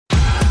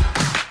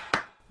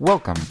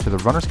Welcome to the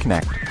Runners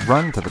Connect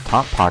Run to the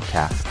Top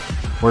podcast,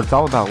 where it's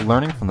all about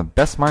learning from the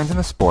best minds in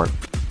the sport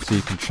so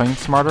you can train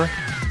smarter,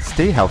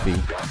 stay healthy,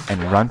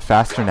 and run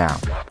faster now.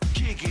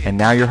 And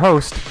now your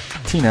host,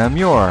 Tina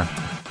Muir.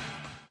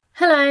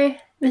 Hello,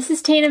 this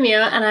is Tina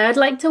Muir, and I would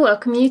like to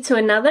welcome you to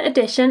another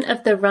edition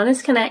of the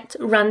Runners Connect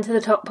Run to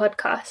the Top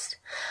podcast.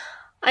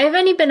 I have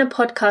only been a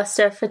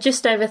podcaster for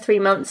just over 3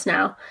 months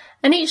now,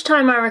 and each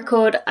time I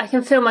record, I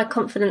can feel my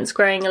confidence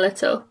growing a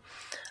little.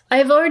 I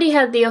have already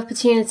had the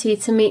opportunity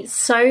to meet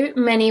so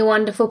many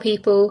wonderful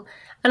people,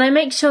 and I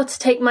make sure to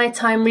take my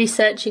time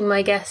researching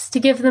my guests to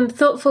give them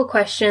thoughtful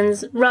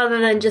questions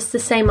rather than just the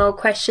same old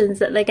questions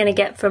that they're going to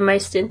get from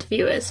most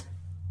interviewers.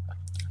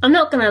 I'm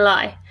not going to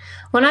lie,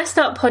 when I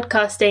start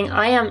podcasting,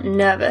 I am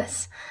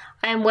nervous.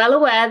 I am well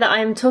aware that I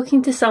am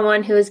talking to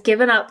someone who has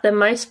given up their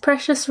most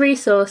precious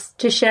resource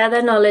to share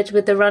their knowledge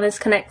with the Runners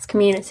Connect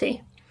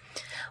community.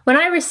 When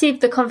I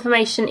received the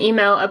confirmation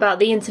email about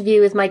the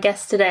interview with my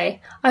guest today,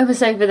 I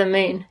was over the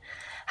moon.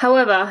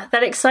 However,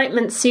 that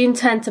excitement soon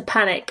turned to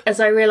panic as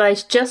I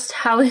realised just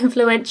how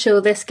influential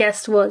this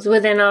guest was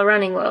within our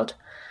running world.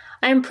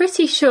 I am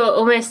pretty sure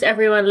almost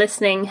everyone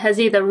listening has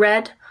either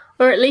read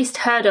or at least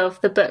heard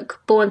of the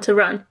book Born to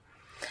Run.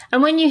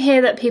 And when you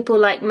hear that people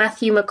like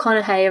Matthew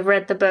McConaughey have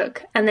read the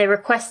book and they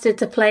requested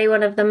to play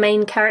one of the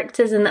main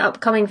characters in the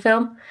upcoming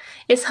film,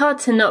 it's hard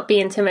to not be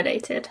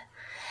intimidated.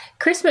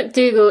 Chris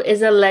McDougall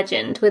is a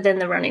legend within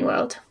the running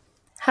world.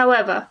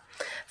 However,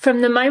 from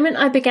the moment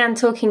I began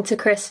talking to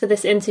Chris for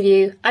this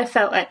interview, I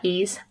felt at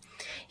ease.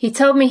 He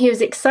told me he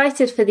was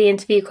excited for the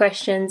interview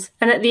questions,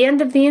 and at the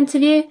end of the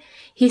interview,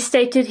 he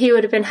stated he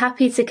would have been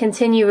happy to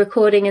continue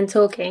recording and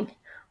talking.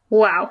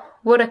 Wow,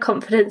 what a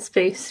confidence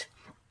boost.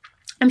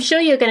 I'm sure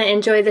you're going to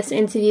enjoy this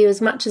interview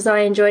as much as I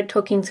enjoyed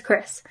talking to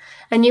Chris,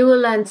 and you will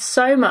learn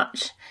so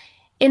much,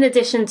 in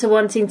addition to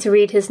wanting to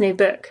read his new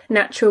book,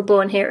 Natural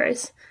Born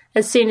Heroes,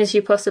 as soon as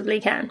you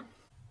possibly can.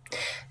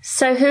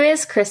 So who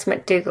is Chris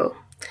McDougall?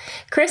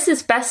 Chris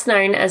is best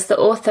known as the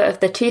author of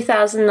the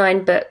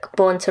 2009 book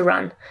Born to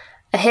Run,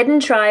 A Hidden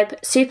Tribe,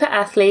 Super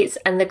Athletes,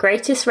 and the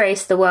Greatest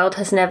Race the World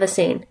Has Never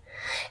Seen.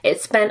 It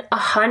spent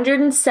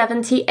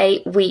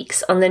 178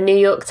 weeks on the New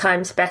York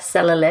Times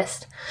bestseller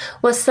list,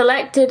 was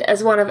selected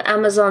as one of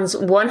Amazon's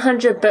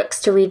 100 books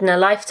to read in a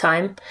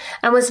lifetime,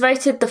 and was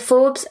voted the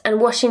Forbes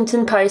and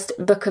Washington Post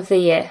Book of the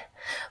Year.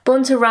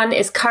 Born to Run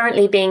is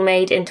currently being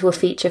made into a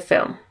feature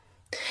film.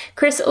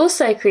 Chris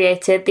also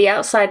created the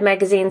Outside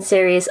magazine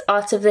series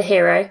Art of the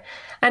Hero,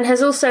 and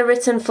has also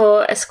written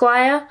for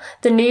Esquire,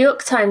 the New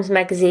York Times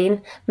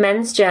Magazine,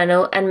 Men's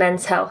Journal, and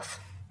Men's Health.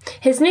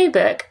 His new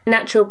book,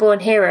 Natural Born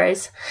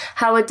Heroes,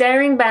 How a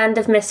Daring Band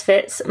of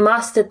Misfits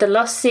Mastered the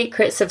Lost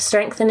Secrets of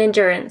Strength and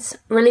Endurance,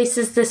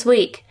 releases this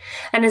week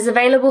and is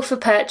available for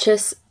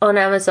purchase on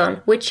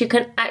Amazon, which you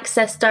can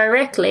access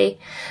directly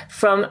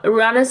from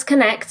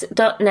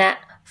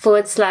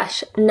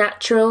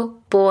runnersconnect.net/Natural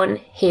Born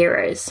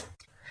Heroes.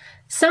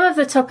 Some of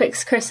the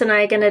topics Chris and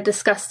I are going to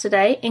discuss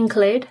today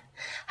include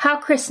how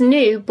Chris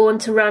knew Born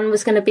to Run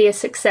was going to be a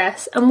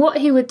success and what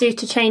he would do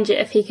to change it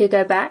if he could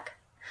go back.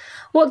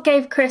 What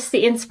gave Chris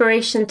the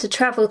inspiration to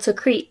travel to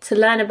Crete to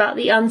learn about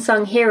the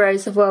unsung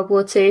heroes of World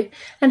War II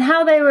and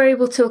how they were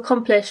able to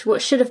accomplish what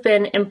should have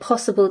been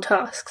impossible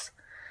tasks.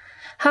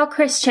 How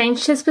Chris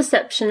changed his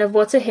perception of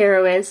what a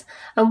hero is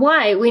and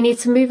why we need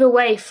to move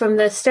away from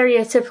the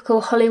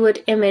stereotypical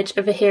Hollywood image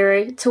of a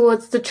hero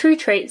towards the true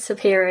traits of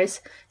heroes: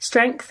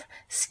 strength,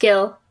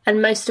 skill,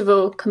 and most of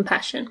all,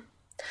 compassion.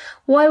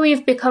 Why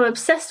we've become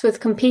obsessed with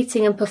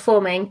competing and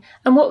performing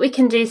and what we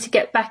can do to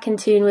get back in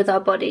tune with our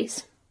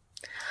bodies.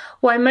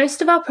 Why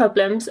most of our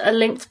problems are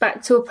linked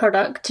back to a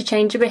product to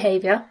change a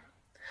behaviour,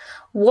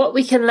 what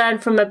we can learn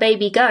from a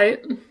baby goat,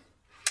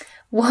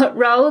 what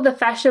role the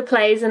fascia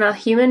plays in our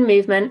human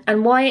movement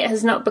and why it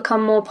has not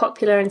become more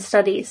popular in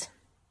studies,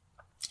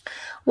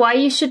 why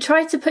you should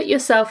try to put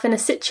yourself in a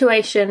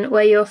situation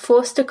where you are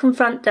forced to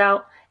confront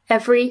doubt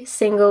every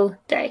single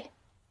day,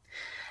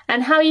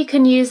 and how you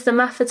can use the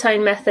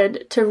Maffetone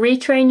method to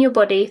retrain your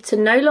body to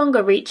no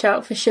longer reach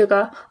out for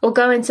sugar or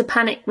go into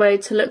panic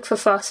mode to look for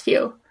fast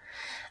fuel.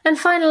 And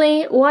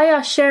finally, why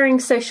our sharing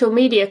social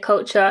media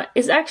culture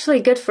is actually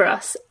good for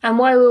us and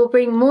why we will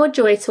bring more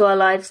joy to our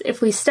lives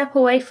if we step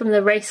away from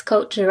the race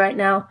culture right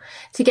now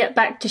to get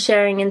back to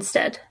sharing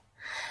instead.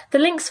 The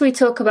links we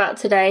talk about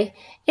today,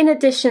 in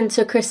addition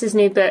to Chris's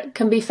new book,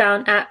 can be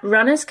found at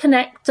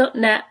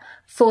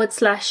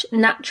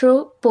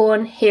runnersconnect.net/Natural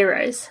Born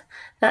Heroes.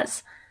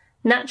 That's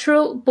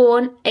Natural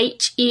Born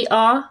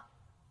HEROES.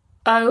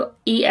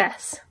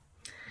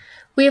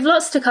 We have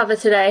lots to cover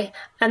today,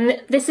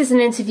 and this is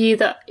an interview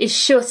that is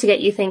sure to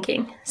get you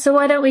thinking. So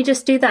why don't we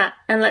just do that,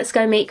 and let's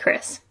go meet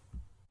Chris.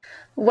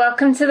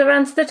 Welcome to the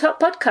Run to the Top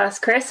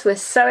podcast, Chris. We're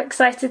so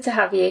excited to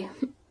have you.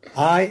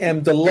 I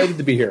am delighted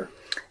to be here.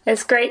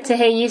 It's great to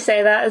hear you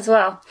say that as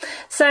well.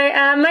 So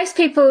most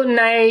people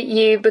know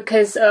you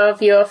because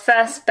of your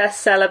first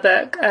bestseller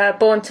book,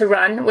 Born to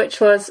Run, which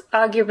was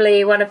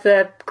arguably one of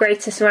the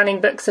greatest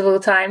running books of all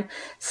time.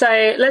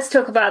 So let's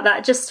talk about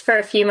that just for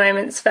a few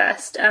moments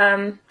first.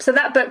 So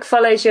that book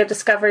follows your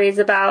discoveries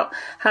about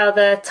how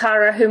the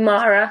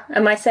Tarahumara,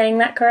 am I saying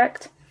that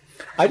correct?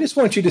 I just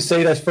want you to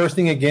say that first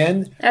thing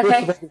again. Okay.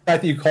 First of all, the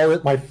fact that you call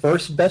it my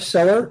first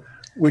bestseller,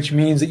 which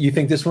means that you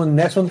think next one's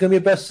going to be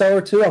a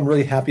bestseller too. I'm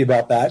really happy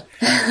about that.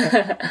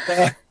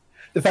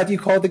 The fact that you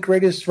call it the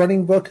greatest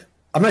running book,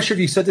 I'm not sure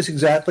if you said this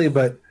exactly,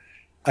 but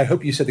I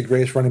hope you said the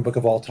greatest running book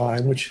of all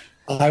time, which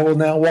I will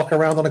now walk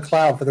around on a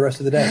cloud for the rest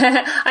of the day.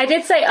 I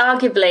did say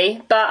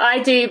arguably, but I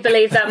do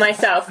believe that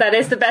myself. That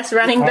is the best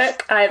running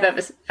book I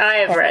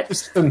have read.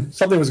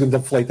 Something was going to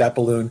deflate that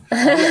balloon.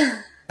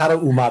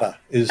 Tarahumara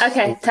is...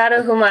 Okay,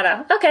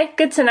 Tarahumara. Okay,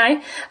 good to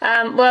know.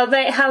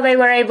 How they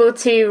were able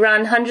to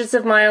run hundreds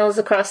of miles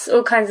across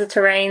all kinds of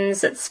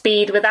terrains at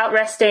speed without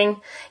resting,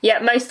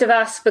 yet most of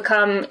us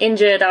become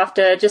injured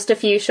after just a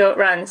few short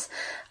runs.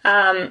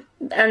 And,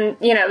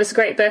 it was a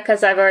great book,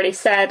 as I've already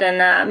said,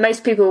 and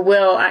most people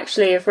will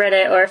actually have read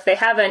it, or if they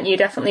haven't, you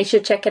definitely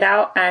should check it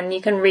out, and you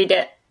can read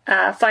it.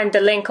 Find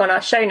the link on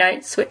our show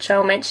notes, which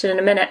I'll mention in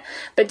a minute.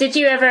 But did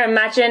you ever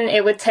imagine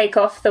it would take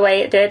off the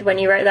way it did when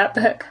you wrote that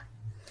book?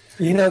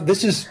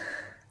 This is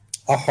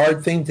a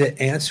hard thing to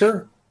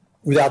answer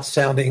without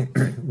sounding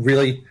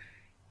really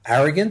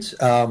arrogant.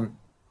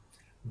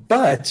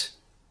 But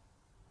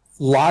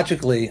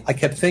logically, I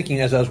kept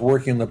thinking as I was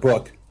working on the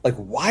book, like,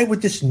 why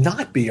would this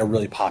not be a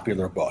really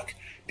popular book?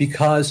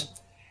 Because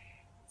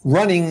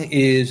running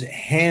is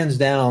hands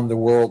down the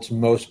world's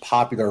most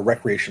popular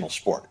recreational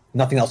sport.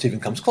 Nothing else even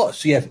comes close.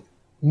 So you have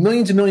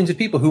millions and millions of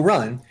people who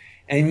run,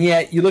 and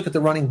yet you look at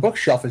the running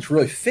bookshelf, it's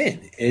really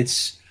thin.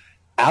 It's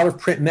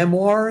out-of-print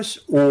memoirs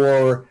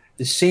or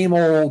the same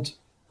old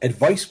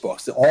advice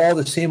books, all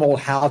the same old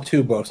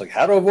how-to books, like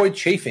how to avoid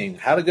chafing,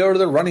 how to go to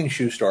the running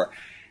shoe store.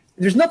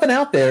 There's nothing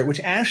out there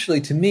which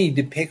actually, to me,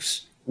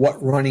 depicts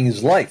what running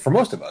is like for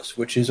most of us,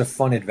 which is a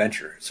fun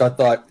adventure. So I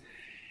thought,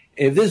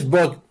 if this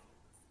book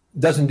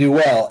doesn't do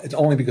well, it's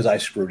only because I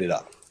screwed it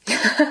up.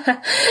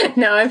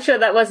 No, I'm sure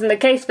that wasn't the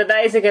case, but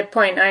that is a good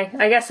point.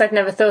 I guess I'd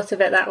never thought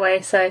of it that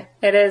way. So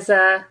it is...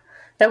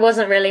 there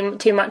wasn't really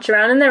too much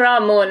around, and there are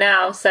more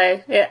now.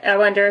 So I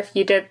wonder if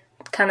you did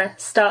kind of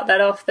start that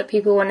off, that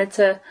people wanted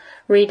to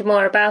read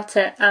more about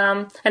it.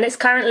 And it's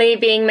currently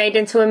being made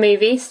into a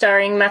movie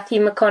starring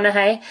Matthew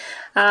McConaughey,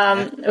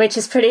 which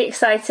is pretty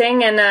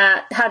exciting. And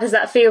how does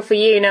that feel for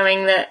you,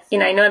 knowing that,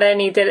 not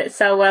only did it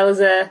sell well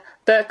as a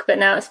book, but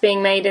now it's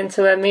being made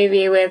into a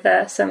movie with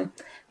some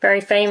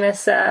very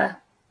famous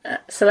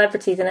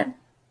celebrities in it?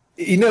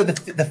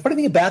 The funny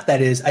thing about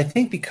that is, I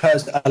think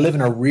because I live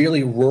in a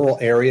really rural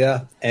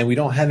area and we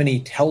don't have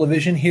any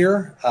television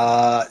here,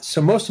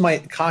 so most of my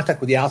contact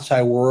with the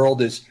outside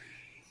world is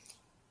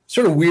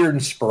sort of weird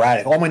and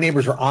sporadic. All my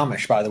neighbors are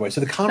Amish, by the way,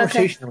 so the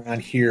conversation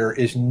around here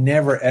is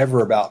never,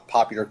 ever about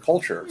popular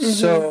culture. Mm-hmm.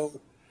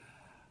 So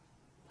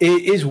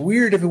it is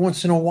weird every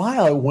once in a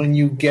while when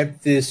you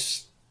get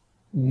this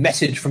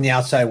message from the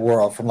outside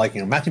world, from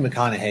Matthew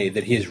McConaughey,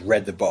 that he has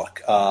read the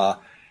book.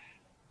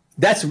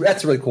 That's a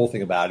really cool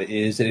thing about it,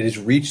 is that it has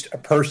reached a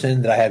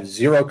person that I have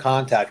zero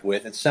contact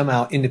with, and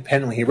somehow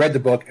independently he read the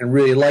book and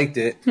really liked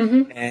it,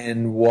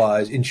 and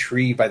was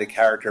intrigued by the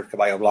character of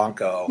Caballo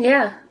Blanco.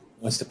 Yeah.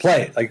 Wants to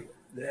play it.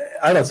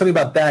 I don't know, something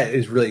about that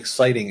is really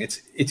exciting.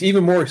 It's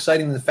even more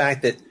exciting than the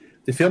fact that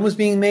the film was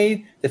being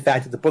made, the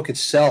fact that the book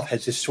itself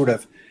has just sort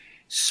of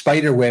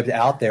spiderwebbed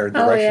out there in the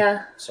direction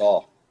of us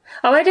all.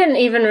 Oh, I didn't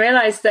even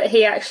realize that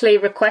he actually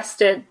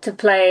requested to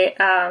play.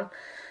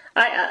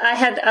 I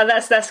had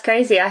that's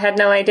crazy. I had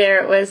no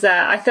idea it was.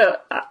 I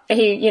thought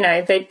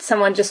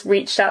someone just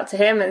reached out to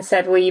him and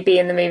said, "Will you be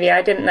in the movie?"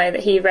 I didn't know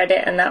that he read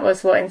it and that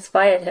was what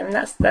inspired him.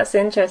 That's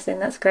interesting.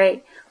 That's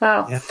great.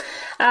 Wow. Yeah.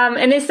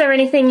 And is there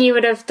anything you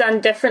would have done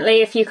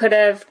differently if you could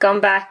have gone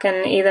back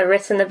and either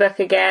written the book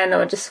again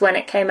or just when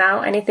it came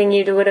out? Anything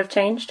you would have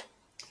changed?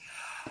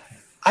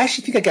 I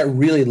actually think I got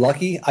really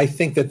lucky. I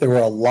think that there were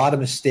a lot of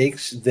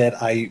mistakes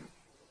that I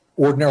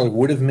ordinarily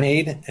would have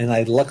made, and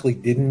I luckily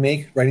didn't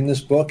make writing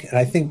this book. And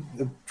I think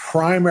the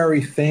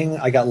primary thing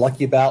I got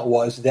lucky about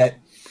was that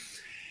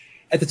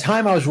at the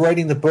time I was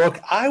writing the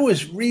book, I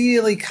was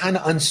really kind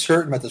of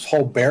uncertain about this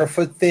whole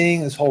barefoot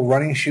thing, this whole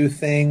running shoe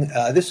thing.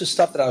 This is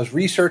stuff that I was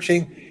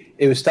researching.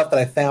 It was stuff that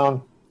I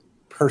found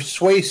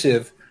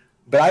persuasive,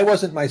 but I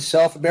wasn't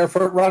myself a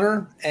barefoot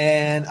runner,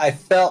 and I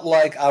felt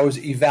like I was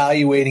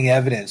evaluating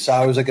evidence.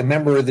 I was like a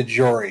member of the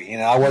jury.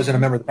 I wasn't a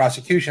member of the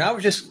prosecution. I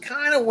was just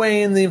kind of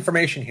weighing the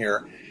information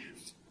here.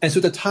 And so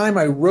at the time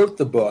I wrote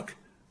the book,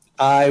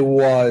 I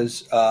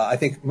was, I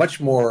think, much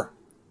more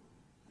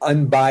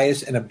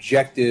unbiased and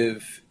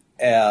objective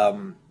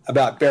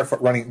about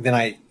barefoot running than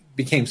I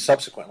became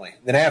subsequently.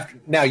 Then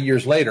now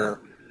years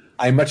later,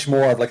 I'm much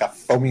more of like a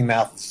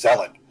foamy-mouthed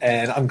zealot.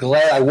 And I'm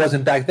glad I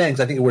wasn't back then, because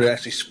I think it would have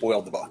actually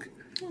spoiled the book.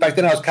 Back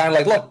then I was kind of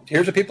like, look,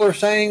 here's what people are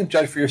saying,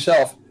 judge for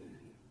yourself.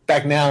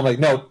 Back now I'm like,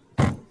 no,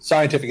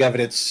 scientific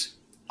evidence,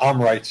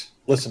 I'm right.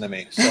 Listen to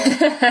me. So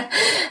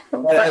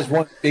that is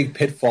one big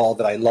pitfall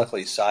that I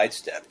luckily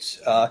sidestepped.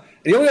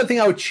 The only other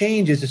thing I would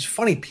change is, it's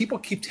funny, people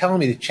keep telling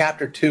me that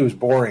chapter 2 is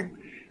boring.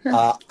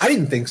 I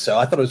didn't think so.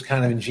 I thought it was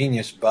kind of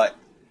ingenious, but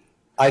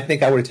I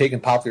think I would have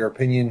taken popular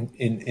opinion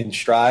in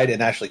stride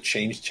and actually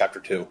changed chapter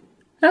 2.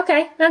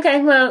 Okay.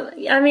 Well,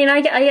 I mean,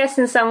 I guess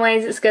in some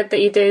ways it's good that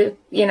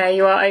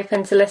you are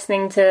open to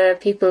listening to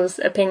people's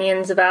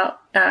opinions about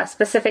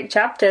specific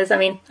chapters. I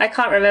mean, I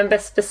can't remember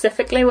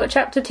specifically what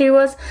chapter 2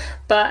 was,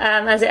 but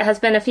as it has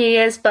been a few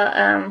years, but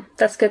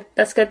that's good.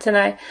 That's good to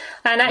know.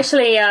 And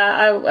actually,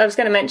 I was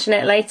going to mention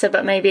it later,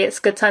 but maybe it's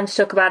a good time to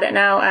talk about it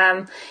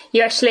now.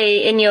 You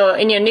actually, in your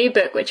new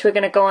book, which we're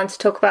going to go on to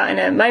talk about in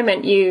a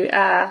moment, you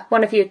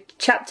one of your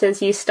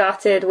chapters, you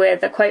started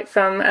with a quote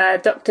from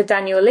Dr.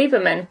 Daniel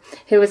Lieberman,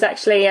 who was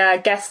actually a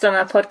guest on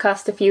our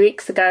podcast a few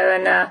weeks ago,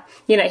 and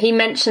he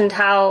mentioned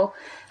how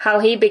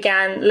he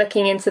began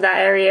looking into that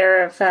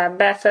area of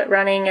barefoot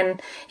running,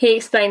 and he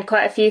explained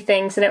quite a few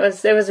things, and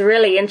it was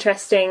really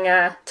interesting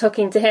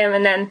talking to him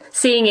and then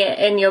seeing it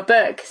in your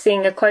book,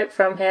 seeing a quote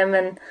from him.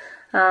 And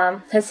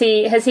has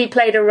he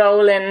played a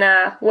role in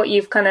what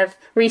you've kind of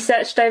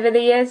researched over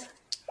the years?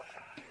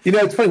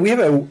 It's funny, we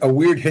have a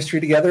weird history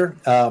together,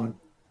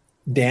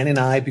 Dan and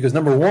I, because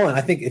number one,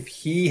 I think if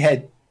he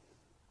had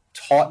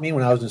taught me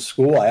when I was in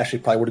school, I actually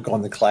probably would have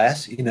gone to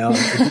class,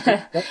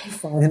 I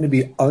find him to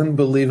be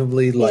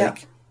unbelievably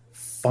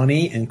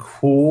funny and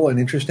cool and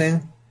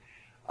interesting.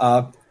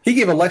 He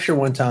gave a lecture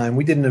one time.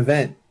 We did an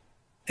event,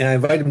 and I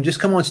invited him, just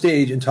come on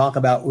stage and talk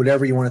about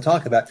whatever you want to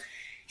talk about.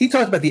 He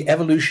talked about the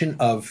evolution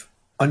of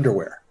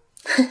underwear.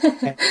 And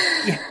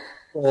he had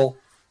people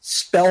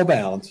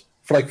spellbound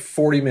for like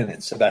 40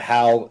 minutes about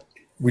how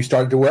we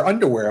started to wear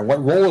underwear and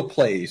what role it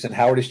plays and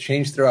how it has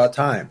changed throughout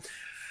time.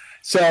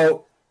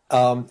 So,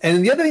 and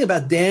the other thing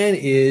about Dan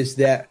is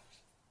that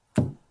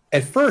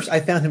at first I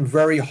found him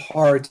very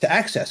hard to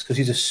access because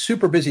he's a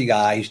super busy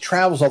guy. He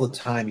travels all the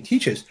time. He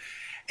teaches.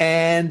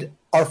 And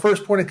our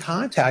first point of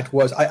contact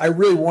was I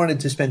really wanted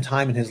to spend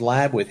time in his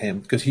lab with him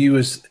because he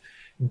was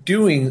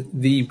doing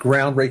the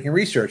groundbreaking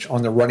research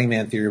on the running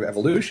man theory of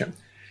evolution.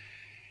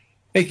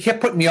 And he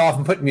kept putting me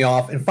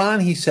off. And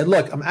finally he said,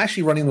 look, I'm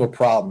actually running into a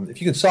problem.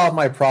 If you can solve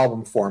my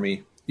problem for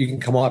me, you can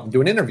come up and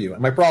do an interview.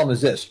 And my problem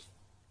is this.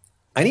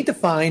 I need to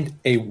find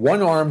a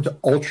one-armed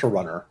ultra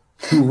runner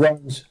who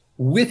runs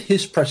with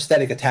his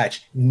prosthetic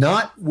attached,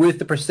 not with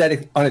the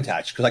prosthetic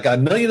unattached, because I got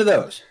a million of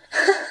those.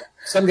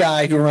 Some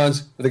guy who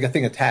runs with a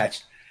thing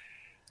attached.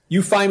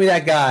 You find me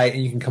that guy,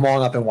 and you can come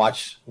on up and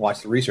watch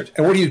the research.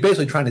 And what he was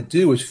basically trying to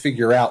do is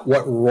figure out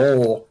what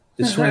role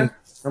the swinging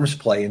arms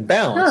play in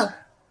balance.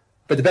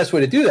 But the best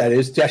way to do that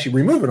is to actually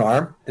remove an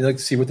arm and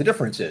see what the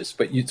difference is.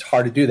 But it's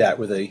hard to do that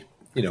with a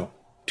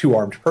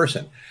two-armed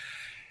person.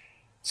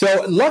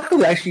 So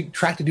luckily, I actually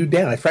tracked a dude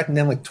down. I tracked him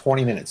down like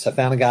 20 minutes. I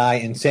found a guy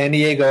in San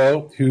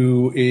Diego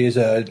who is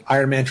an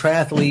Ironman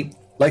triathlete,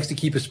 likes to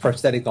keep his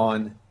prosthetic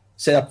on,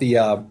 set up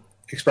the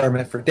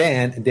experiment for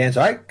Dan. And Dan's,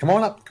 all right, come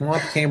on up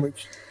to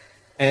Cambridge.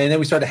 And then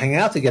we started hanging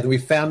out together. We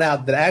found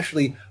out that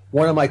actually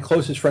one of my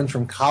closest friends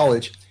from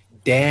college,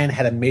 Dan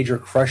had a major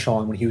crush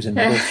on when he was in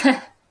middle school.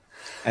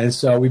 And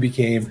so we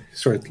became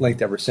sort of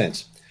linked ever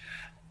since.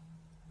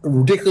 A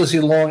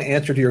ridiculously long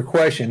answer to your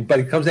question, but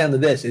it comes down to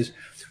this, is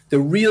the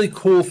really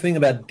cool thing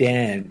about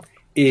Dan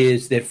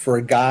is that for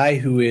a guy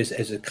who is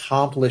as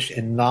accomplished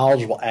and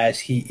knowledgeable as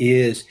he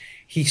is,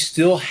 he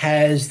still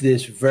has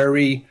this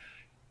very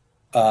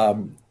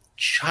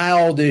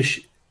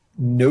childish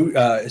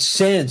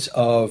sense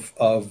of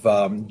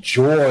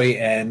joy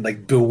and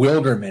like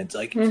bewilderment.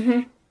 Like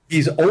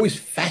he's always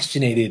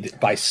fascinated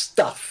by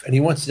stuff, and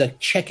he wants to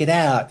check it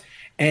out,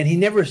 and he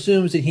never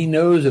assumes that he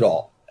knows it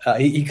all.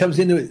 He comes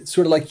into it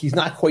sort of like he's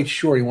not quite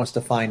sure. He wants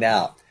to find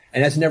out,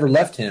 and that's never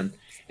left him.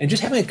 And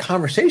just having a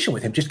conversation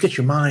with him just gets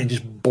your mind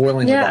just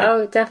boiling. Yeah,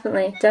 oh,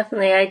 definitely.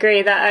 I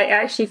agree. That I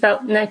actually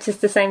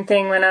noticed the same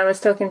thing when I was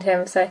talking to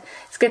him. So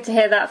it's good to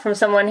hear that from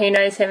someone who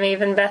knows him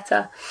even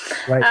better.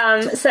 Right.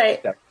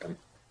 Definitely.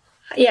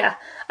 Yeah,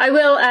 I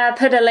will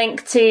put a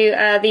link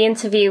to the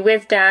interview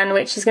with Dan,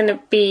 which is going to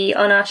be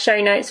on our show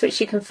notes,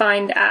 which you can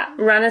find at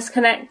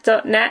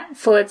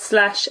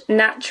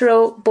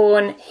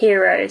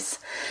runnersconnect.net/naturalbornheroes.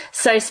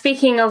 So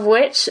speaking of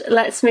which,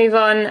 let's move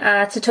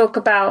on to talk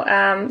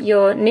about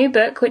your new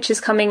book, which is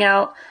coming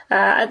out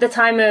at the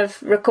time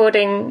of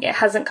recording. It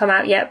hasn't come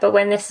out yet, but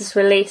when this is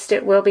released,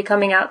 it will be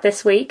coming out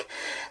this week.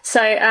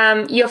 So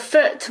your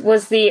foot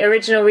was the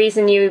original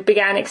reason you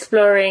began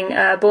exploring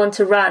Born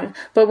to Run.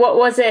 But what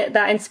was it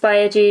that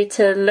inspired you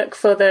to look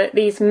for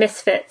these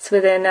misfits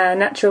within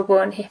Natural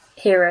Born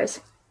Heroes?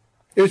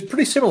 It was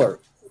pretty similar.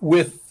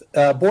 With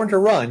Born to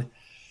Run,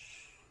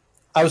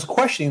 I was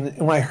questioning,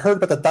 when I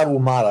heard about the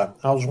Tarahumara,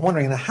 I was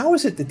wondering, how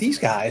is it that these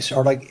guys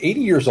are like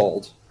 80 years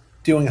old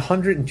doing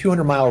 100 and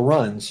 200-mile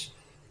runs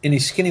in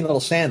these skinny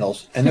little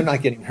sandals, and they're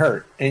not getting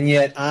hurt. And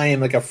yet I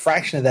am like a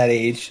fraction of that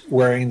age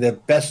wearing the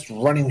best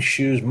running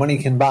shoes money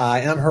can buy,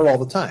 and I'm hurt all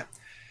the time.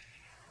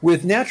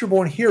 With Natural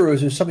Born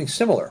Heroes, there's something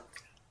similar.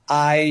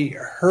 I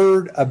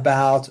heard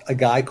about a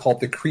guy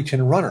called the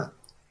Cretan Runner,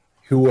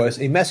 who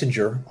was a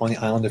messenger on the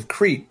island of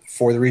Crete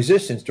for the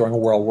resistance during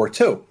World War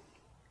II.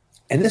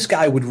 And this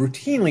guy would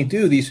routinely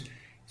do these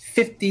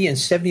 50 and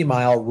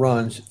 70-mile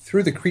runs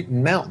through the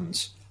Cretan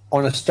mountains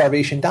on a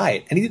starvation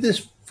diet. And he did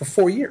this for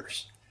 4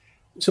 years.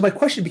 So my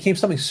question became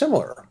something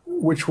similar,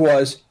 which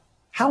was,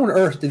 how on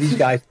earth did these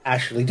guys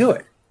actually do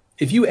it?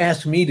 If you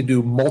ask me to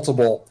do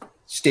multiple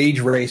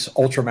stage race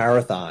ultra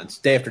marathons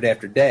day after day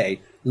after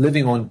day,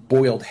 living on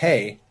boiled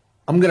hay,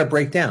 I'm going to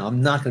break down.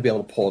 I'm not going to be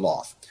able to pull it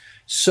off.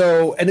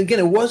 So, and again,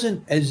 it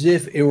wasn't as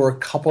if it were a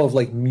couple of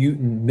like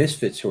mutant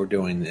misfits who were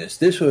doing this.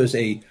 This was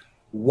a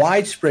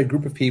widespread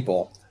group of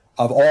people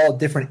of all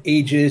different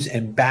ages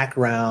and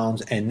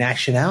backgrounds and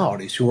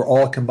nationalities who were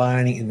all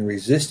combining in the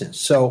resistance.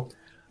 So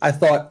I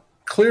thought,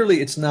 clearly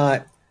it's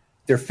not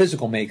their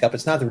physical makeup,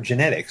 it's not their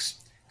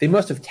genetics. They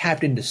must have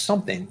tapped into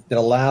something that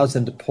allows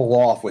them to pull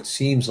off what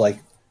seems like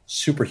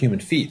superhuman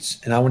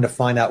feats. And I wanted to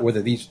find out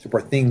whether these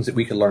were things that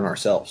we could learn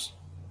ourselves.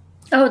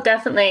 Oh,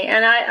 definitely.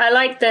 And I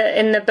like that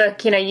in the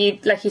book, you,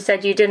 like you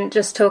said, you didn't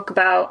just talk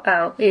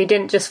about, you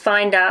didn't just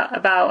find out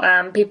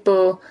about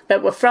people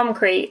that were from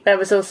Crete. There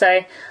was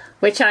also,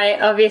 which I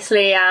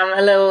obviously am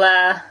a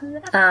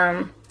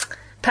little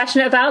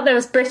passionate about, there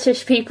was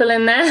British people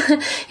in there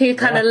who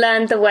kind of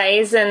learned the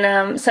ways.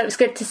 And so it was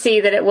good to see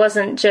that it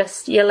wasn't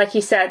just, like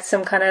you said,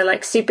 some kind of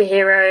like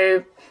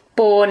superhero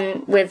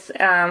born with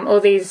all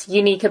these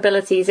unique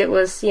abilities. It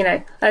was,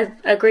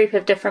 a group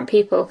of different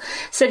people.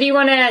 So do you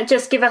want to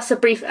just give us a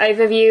brief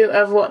overview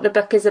of what the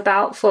book is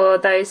about for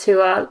those who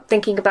are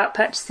thinking about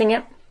purchasing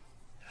it?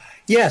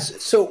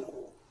 Yes.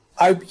 So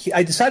I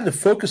decided to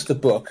focus the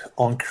book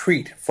on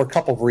Crete for a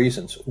couple of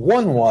reasons.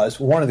 One was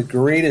one of the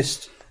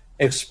greatest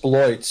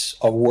exploits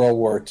of World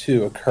War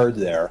II occurred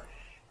there.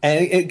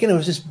 And again, it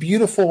was this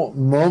beautiful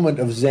moment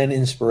of Zen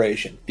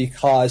inspiration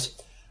because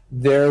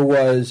there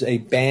was a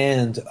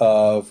band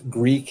of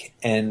Greek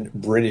and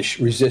British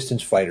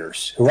resistance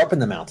fighters who were up in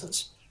the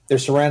mountains. They're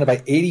surrounded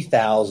by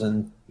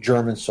 80,000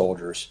 German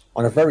soldiers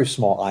on a very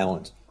small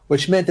island,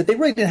 which meant that they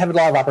really didn't have a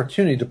lot of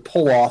opportunity to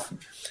pull off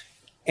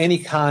any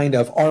kind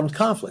of armed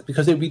conflict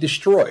because they would be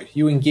destroyed.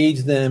 You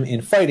engage them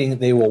in fighting,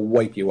 they will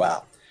wipe you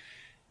out.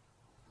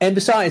 And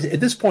besides, at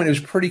this point, it was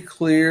pretty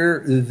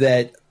clear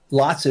that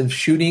lots of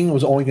shooting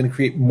was only going to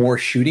create more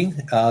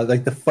shooting.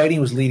 Like the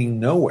fighting was leading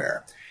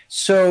nowhere.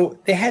 So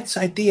they had this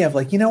idea of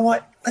like, you know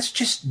what? Let's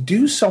just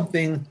do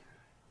something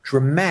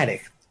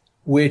dramatic,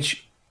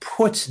 which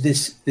puts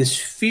this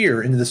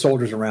fear into the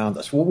soldiers around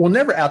us. We'll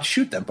never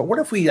outshoot them, but what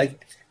if we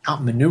like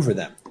outmaneuver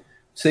them?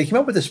 So they came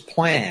up with this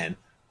plan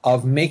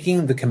of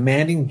making the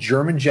commanding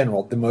German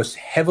general, the most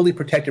heavily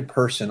protected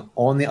person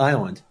on the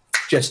island,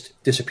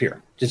 just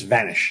disappear, just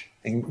vanish,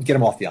 and get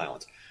him off the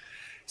island.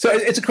 So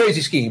it's a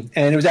crazy scheme,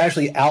 and it was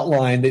actually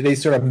outlined. They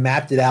sort of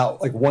mapped it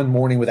out like one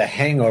morning with a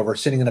hangover,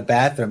 sitting in a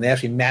bathroom. They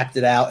actually mapped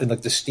it out in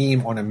like the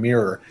steam on a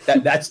mirror.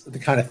 That's the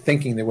kind of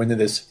thinking that went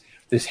into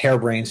this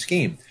harebrained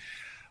scheme.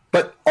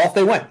 But off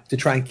they went to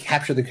try and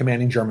capture the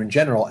commanding German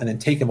general and then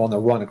take him on the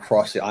run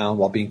across the island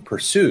while being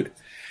pursued.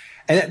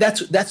 And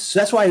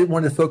that's why I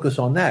wanted to focus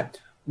on that.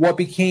 What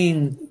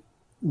became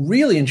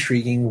really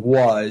intriguing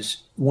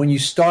was when you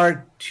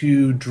start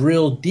to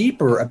drill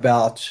deeper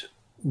about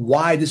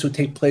why this would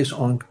take place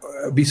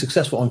be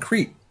successful on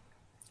Crete.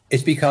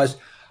 It's because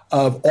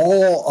of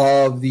all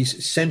of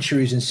these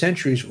centuries and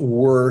centuries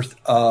worth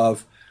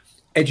of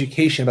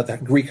education about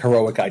the Greek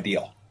heroic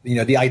ideal.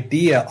 The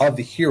idea of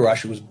the hero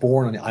actually was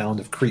born on the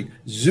island of Crete.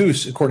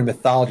 Zeus, according to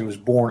mythology, was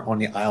born on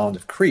the island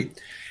of Crete.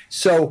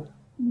 So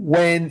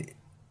when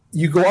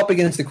you go up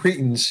against the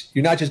Cretans,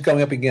 you're not just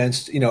going up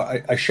against,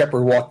 a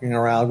shepherd walking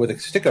around with a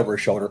stick over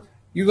his shoulder.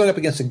 You're going up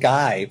against a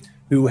guy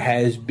who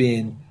has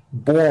been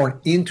born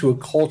into a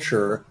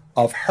culture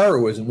of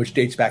heroism which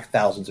dates back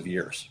thousands of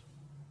years.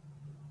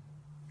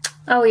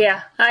 Oh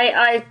yeah,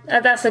 I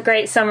that's a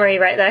great summary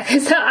right there,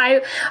 because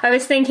I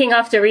was thinking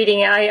after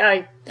reading it,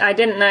 I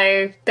didn't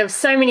know there were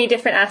so many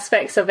different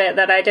aspects of it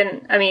that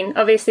I mean,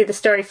 obviously the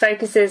story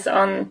focuses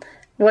on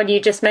what you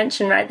just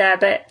mentioned right there,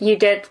 but you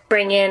did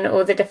bring in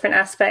all the different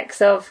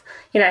aspects of,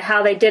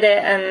 how they did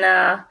it,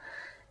 and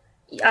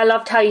I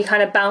loved how you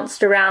kind of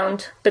bounced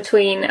around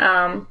between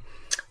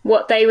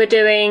what they were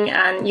doing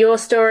and your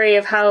story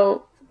of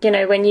how,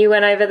 when you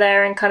went over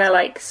there and kind of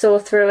like saw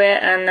through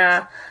it,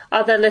 and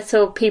other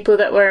little people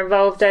that were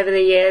involved over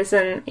the years,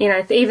 and,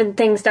 even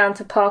things down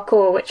to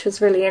parkour, which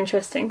was really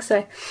interesting.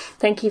 So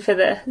thank you for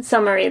the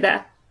summary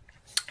there.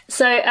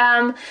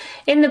 So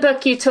in the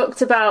book, you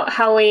talked about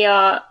how we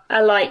are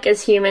alike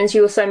as humans.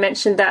 You also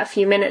mentioned that a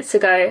few minutes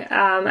ago.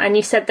 And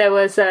you said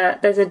there's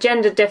a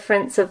gender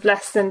difference of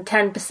less than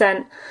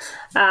 10%.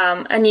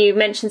 And you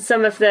mentioned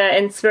some of the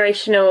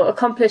inspirational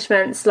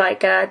accomplishments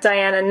like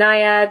Diana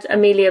Nyad,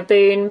 Amelia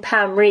Boone,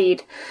 Pam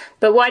Reed.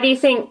 But why do you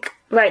think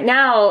right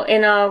now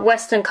in our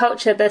Western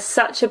culture there's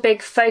such a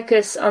big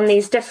focus on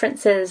these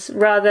differences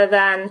rather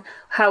than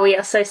how we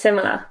are so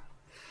similar?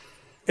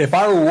 If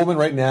I were a woman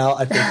right now,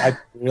 I think I'd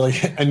be really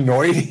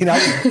annoyed,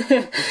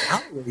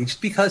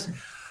 outraged, because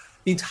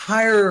the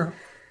entire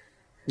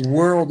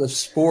world of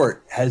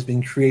sport has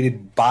been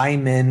created by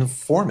men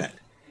for men.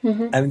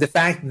 And the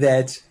fact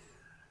that,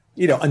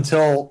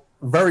 until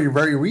very,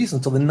 very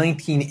recent, until the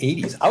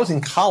 1980s, I was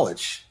in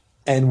college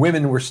and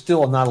women were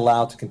still not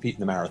allowed to compete in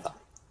the marathon.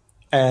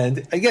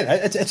 And again,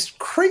 it's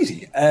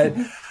crazy.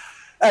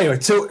 Anyway,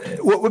 so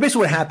basically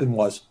what happened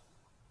was,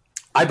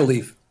 I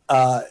believe,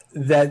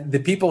 that the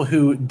people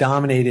who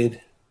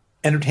dominated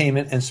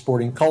entertainment and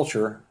sporting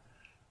culture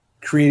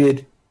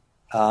created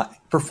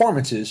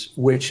performances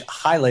which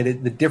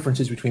highlighted the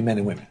differences between men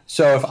and women.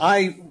 So if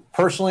I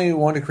personally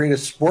want to create a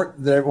sport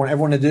that I want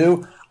everyone to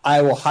do,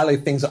 I will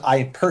highlight things that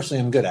I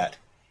personally am good at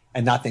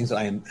and not things that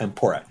I am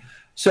poor at.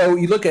 So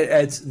you look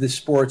at the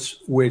sports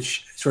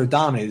which sort of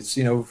dominate,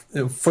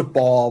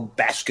 football,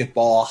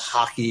 basketball,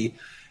 hockey.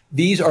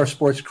 These are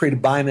sports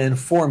created by men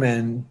for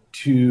men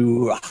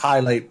to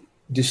highlight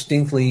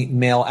distinctly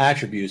male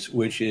attributes,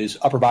 which is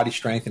upper body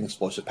strength and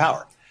explosive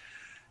power.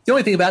 The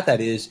only thing about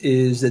that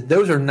is that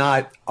those are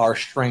not our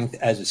strength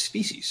as a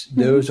species.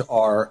 Those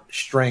are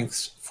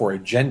strengths for a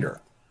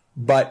gender.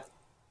 But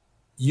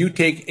you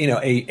take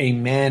a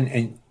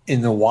man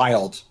in the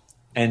wild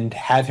and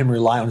have him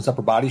rely on his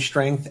upper body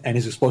strength and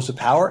his explosive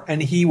power,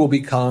 and he will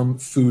become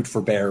food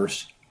for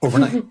bears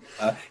overnight.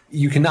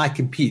 You cannot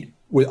compete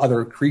with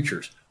other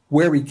creatures.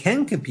 Where we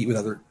can compete with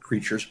other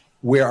creatures,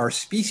 where our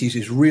species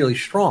is really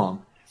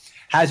strong,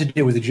 has to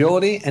do with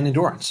agility and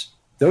endurance.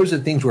 Those are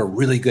the things we're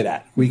really good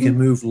at. We can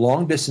move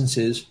long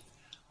distances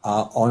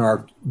on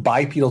our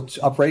bipedal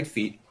upright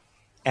feet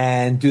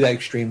and do that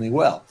extremely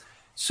well.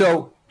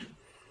 So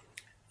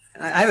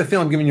I have a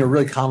feeling I'm giving you a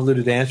really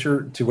convoluted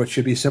answer to what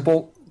should be a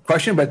simple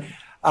question, but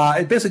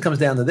it basically comes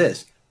down to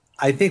this.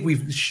 I think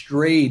we've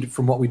strayed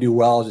from what we do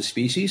well as a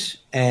species,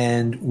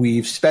 and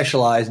we've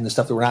specialized in the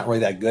stuff that we're not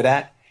really that good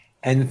at.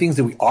 And the things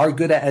that we are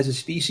good at as a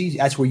species,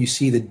 that's where you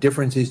see the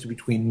differences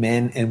between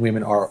men and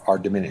women are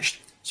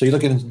diminished. So you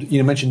look at,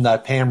 you mentioned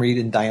Pam Reed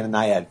and Diana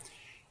Nyad.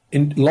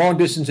 In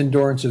long-distance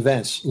endurance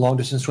events,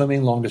 long-distance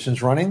swimming,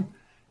 long-distance running,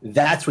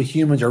 that's what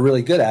humans are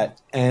really good at.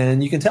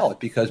 And you can tell it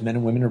because men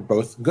and women are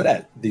both good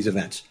at these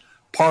events.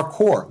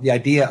 Parkour, the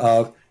idea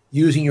of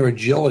using your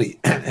agility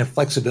and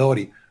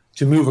flexibility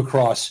to move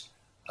across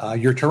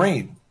your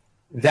terrain.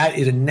 That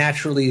is a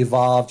naturally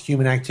evolved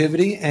human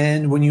activity.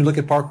 And when you look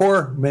at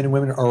parkour, men and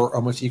women are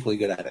almost equally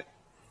good at it.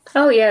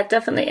 Oh, yeah,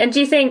 definitely. And do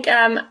you think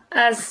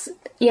as,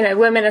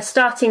 women are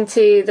starting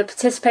to, the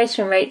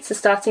participation rates are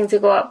starting to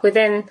go up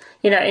within,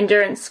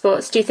 endurance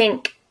sports, do you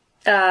think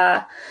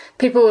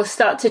people will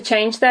start to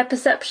change their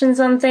perceptions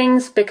on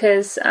things?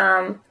 Because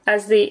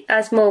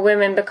as more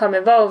women become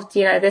involved,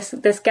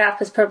 this gap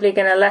is probably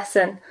going to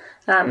lessen,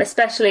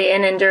 especially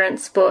in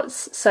endurance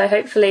sports. So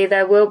hopefully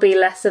there will be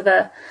less of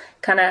a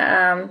kind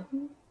of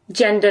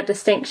gender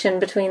distinction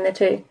between the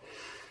two.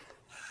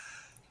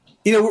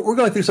 We're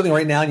going through something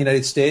right now in the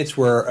United States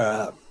where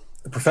a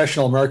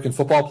professional American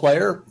football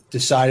player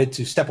decided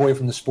to step away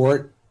from the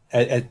sport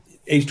at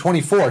age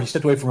 24. He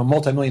stepped away from a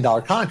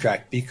multi-million-dollar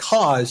contract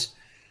because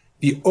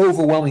the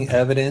overwhelming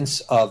evidence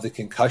of the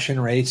concussion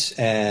rates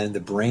and the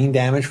brain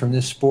damage from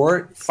this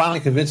sport finally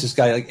convinced this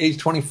guy, like, age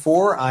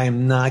 24, I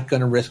am not going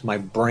to risk my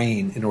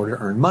brain in order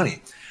to earn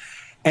money.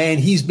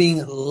 And he's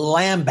being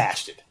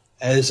lambasted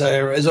as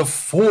a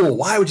fool.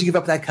 Why would you give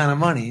up that kind of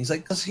money? He's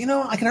like, because,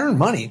 I can earn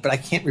money, but I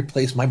can't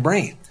replace my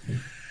brain.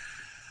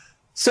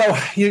 So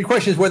your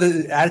question is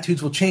whether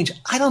attitudes will change.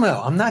 I don't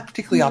know. I'm not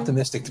particularly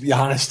optimistic, to be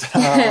honest.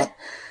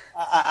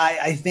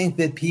 I think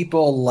that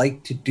people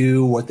like to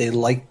do what they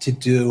like to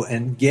do,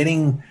 and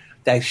getting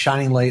that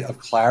shining light of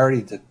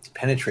clarity to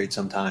penetrate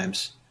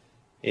sometimes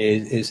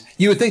is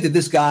you would think that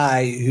this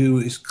guy who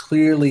is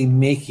clearly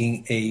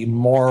making a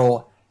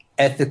moral,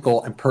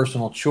 ethical, and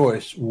personal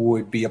choice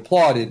would be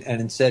applauded, and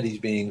instead he's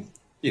being,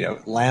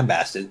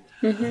 lambasted.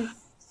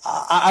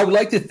 I would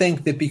like to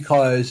think that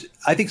because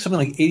I think something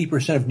like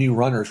 80% of new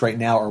runners right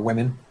now are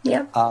women.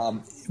 Yeah.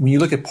 When you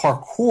look at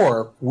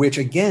parkour, which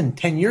again,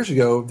 10 years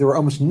ago, there were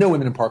almost no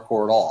women in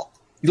parkour at all.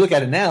 You look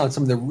at it now, and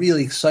some of the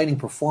really exciting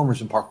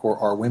performers in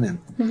parkour are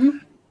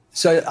women.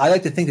 So I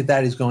like to think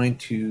that is going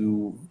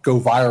to go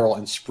viral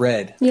and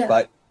spread. Yeah.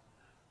 But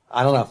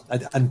I don't know.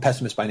 I'm a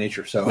pessimist by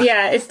nature, so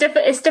yeah, it's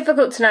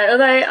difficult to know.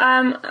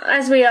 Although,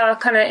 as we are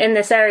kind of in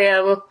this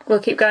area, we'll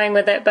keep going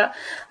with it. But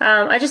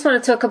I just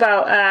want to talk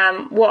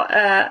about what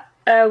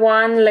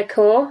Erwan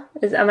Lecour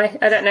is. I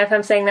don't know if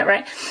I'm saying that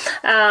right.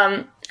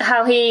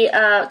 How he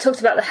talked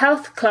about the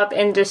health club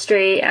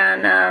industry,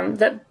 and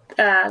that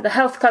the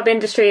health club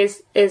industry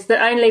is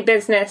the only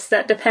business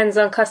that depends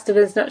on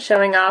customers not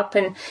showing up.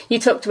 And you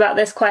talked about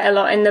this quite a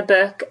lot in the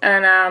book,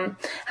 and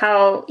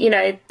how,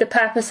 the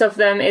purpose of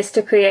them is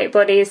to create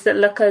bodies that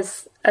look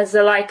as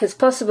alike as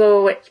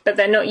possible, but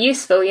they're not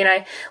useful.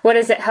 What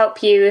does it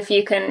help you if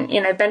you can,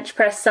 bench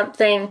press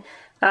something,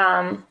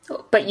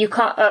 but you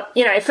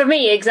can't, for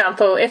me,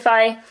 example, if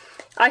I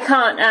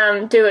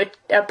can't do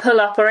a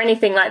pull-up or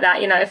anything like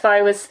that. If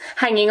I was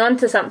hanging on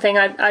to something,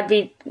 I'd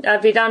be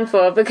done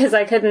for, because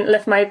I couldn't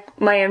lift my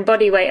own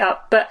body weight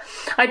up. But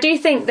I do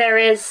think there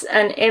is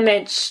an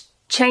image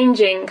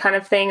changing kind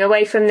of thing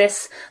away from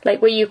this,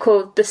 like what you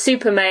call the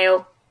super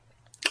male,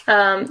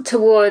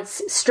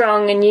 towards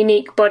strong and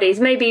unique bodies,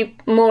 maybe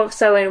more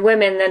so in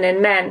women than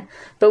in men.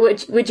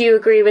 But would you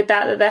agree with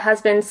that there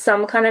has been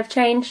some kind of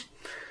change?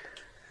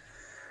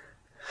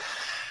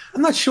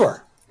 I'm not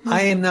sure.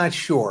 I am not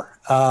sure.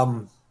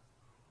 I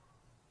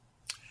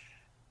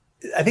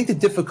think the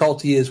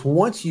difficulty is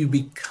once you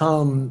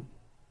become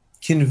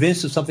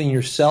convinced of something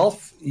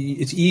yourself,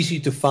 it's easy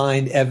to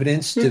find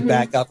evidence to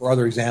back up or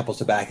other examples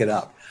to back it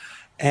up.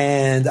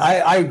 And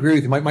I agree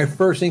with you. My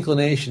first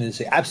inclination is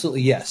to say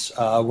absolutely yes.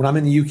 When I'm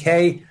in the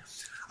UK,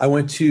 I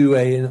went to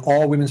an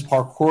all-women's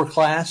parkour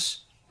class,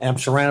 and I'm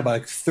surrounded by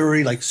like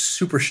 30 like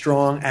super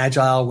strong,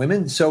 agile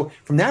women. So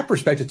from that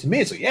perspective, to me,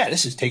 it's like, yeah,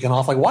 this is taking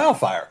off like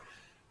wildfire.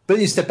 But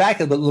then you step back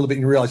a little bit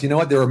and you realize, you know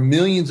what? There are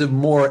millions of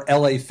more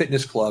LA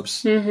fitness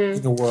clubs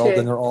in the world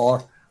than there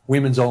are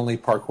women's-only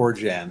parkour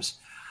jams.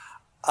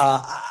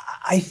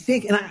 I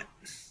think, and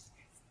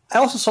I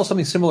also saw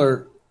something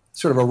similar,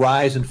 sort of a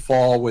rise and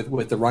fall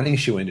with the running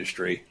shoe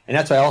industry. And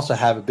that's why I also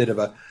have a bit of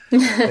a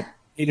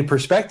in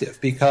perspective,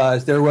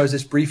 because there was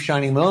this brief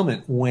shining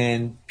moment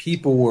when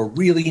people were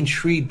really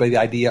intrigued by the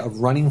idea of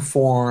running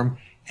form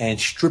and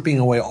stripping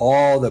away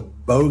all the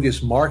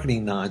bogus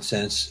marketing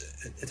nonsense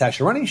attached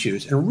to running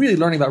shoes and really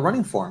learning about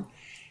running form.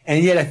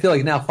 And yet I feel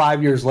like now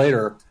 5 years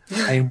later,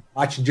 I'm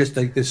watching just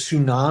like this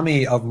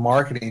tsunami of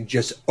marketing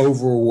just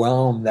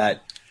overwhelm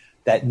that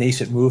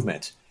nascent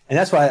movement. And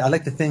that's why I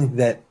like to think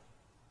that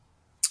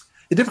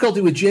the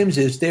difficulty with gyms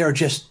is they are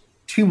just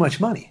too much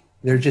money.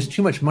 There's just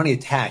too much money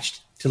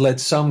attached to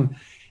let some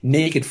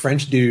naked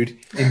French dude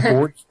in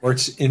board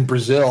shorts in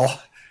Brazil,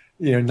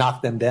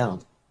 knock them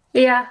down.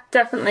 Yeah,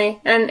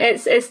 definitely. And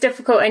it's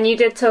difficult. And you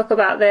did talk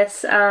about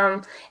this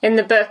in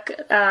the book,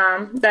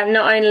 that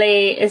not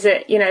only is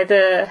it,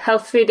 the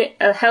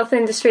health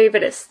industry,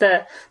 but it's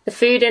the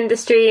food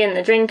industry and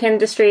the drink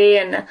industry.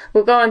 And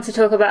we'll go on to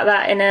talk about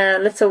that in a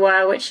little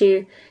while, which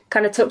you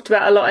kind of talked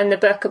about a lot in the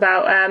book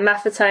about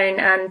Maffetone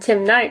and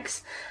Tim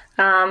Noakes.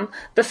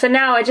 But for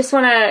now, I just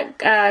want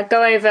to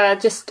go over,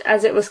 just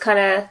as it was kind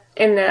of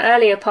in the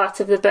earlier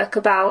part of the book,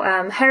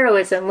 about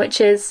heroism,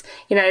 which is,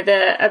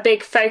 a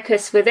big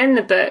focus within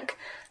the book.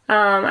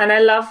 And I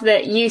love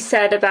that you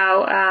said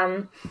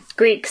about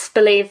Greeks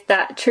believed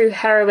that true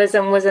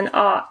heroism was an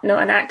art,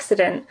 not an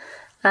accident.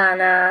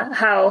 And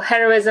how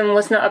heroism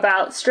was not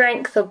about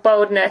strength or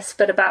boldness,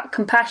 but about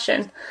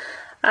compassion.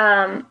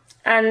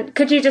 And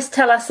could you just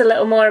tell us a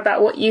little more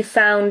about what you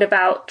found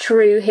about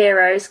true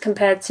heroes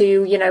compared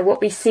to,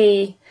 what we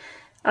see,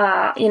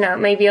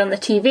 maybe on the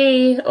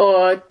TV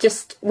or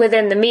just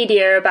within the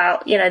media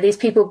about, these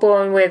people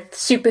born with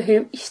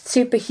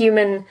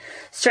superhuman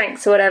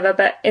strengths or whatever,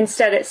 but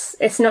instead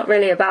it's not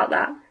really about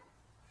that.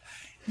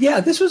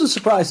 Yeah, this was a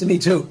surprise to me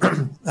too.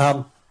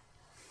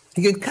 Again,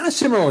 kind of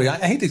similarly,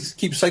 I hate to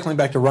keep cycling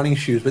back to running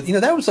shoes, but,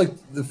 that was like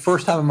the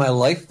first time in my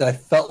life that I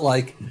felt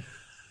like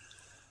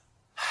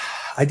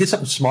I did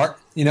something smart.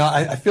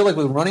 I feel like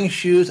with running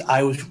shoes,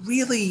 I was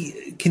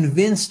really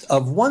convinced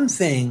of one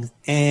thing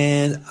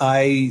and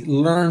I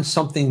learned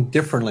something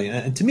differently.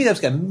 And to me, that's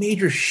got a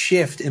major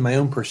shift in my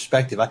own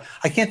perspective.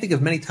 I can't think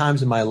of many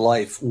times in my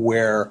life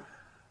where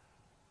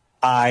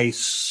I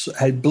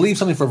had believed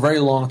something for a very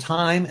long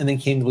time and then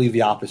came to believe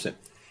the opposite.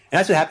 And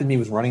that's what happened to me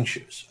with running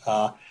shoes.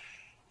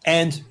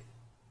 And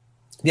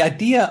the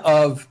idea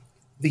of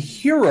the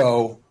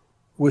hero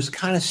was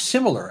kind of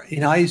similar.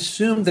 I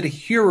assumed that a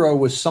hero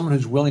was someone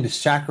who's willing to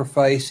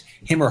sacrifice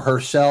him or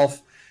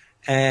herself,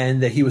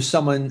 and that he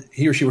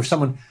or she was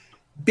someone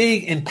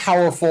big and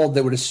powerful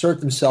that would assert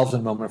themselves in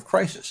a moment of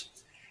crisis.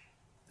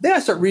 Then I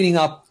start reading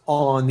up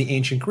on the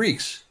ancient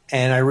Greeks,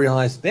 and I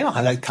realized they don't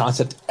have that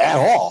concept at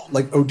all.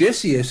 Like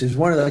Odysseus is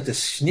one of the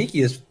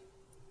sneakiest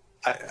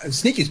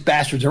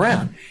bastards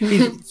around.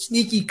 He's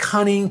sneaky,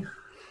 cunning,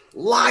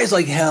 lies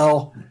like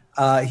hell.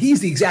 He's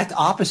the exact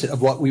opposite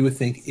of what we would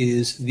think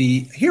is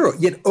the hero.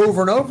 Yet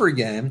over and over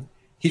again,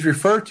 he's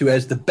referred to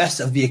as the best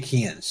of the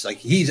Achaeans.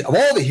 Like of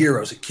all the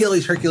heroes,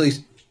 Achilles,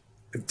 Hercules,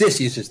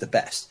 Odysseus is the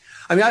best.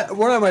 I mean,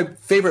 one of my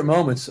favorite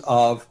moments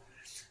of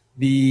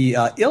the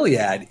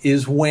Iliad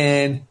is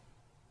when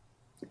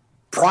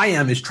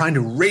Priam is trying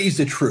to raise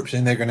the troops,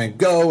 and they're going to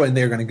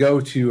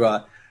go to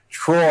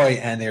Troy,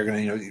 and they're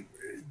going to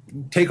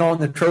take on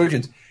the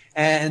Trojans,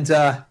 and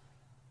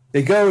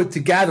they go to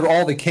gather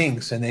all the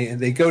kings, and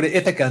they go to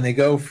Ithaca, and they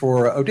go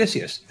for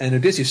Odysseus. And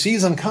Odysseus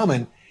sees them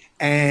coming,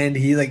 and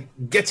he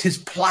gets his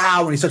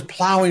plow, and he starts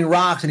plowing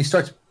rocks, and he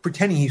starts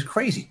pretending he's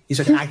crazy. He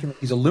starts acting like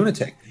he's a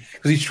lunatic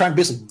because he's trying to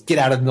basically get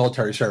out of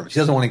military service. He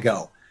doesn't want to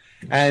go.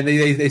 And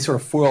they sort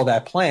of foil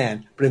that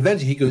plan. But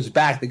eventually he goes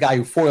back. The guy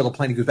who foiled the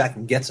plan, he goes back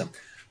and gets him.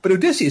 But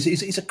Odysseus,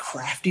 he's a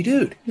crafty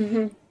dude.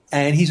 Mm-hmm.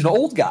 And he's an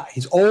old guy.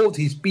 He's old,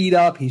 he's beat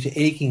up, he's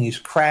aching, he's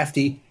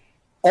crafty.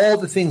 All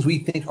the things we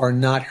think are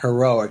not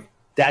heroic,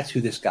 that's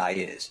who this guy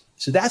is.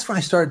 So that's when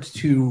I started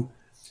to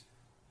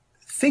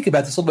think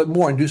about this a little bit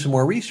more and do some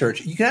more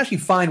research. You can actually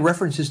find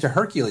references to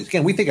Hercules.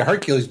 Again, we think of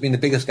Hercules being the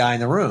biggest guy in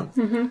the room.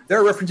 Mm-hmm. There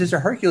are references to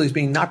Hercules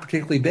being not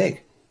particularly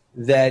big,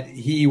 that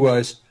he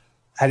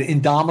had an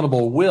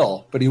indomitable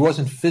will, but he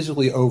wasn't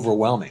physically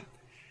overwhelming.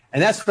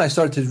 And that's when I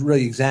started to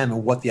really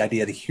examine what the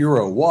idea of the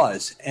hero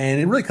was.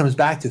 And it really comes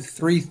back to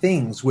three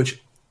things,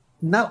 which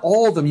not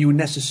all of them you would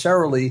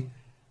necessarily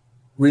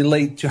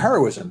relate to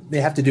heroism. They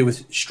have to do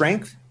with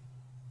strength,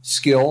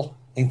 skill,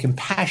 and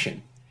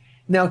compassion.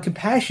 Now,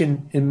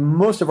 compassion in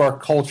most of our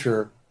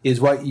culture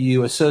is what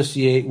you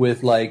associate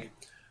with like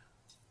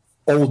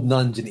old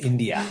nuns in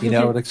India, you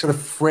know, like sort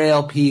of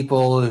frail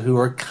people who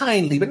are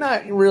kindly but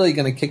not really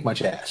going to kick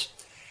much ass.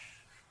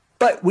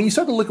 But when you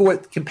start to look at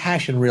what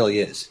compassion really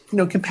is, you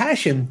know,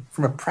 compassion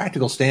from a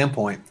practical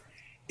standpoint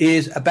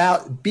is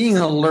about being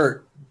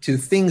alert to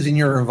things in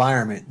your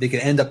environment that could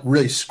end up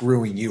really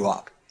screwing you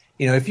up.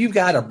 You know, if you've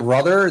got a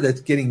brother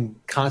that's getting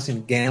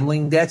constant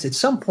gambling debts, at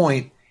some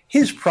point,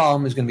 his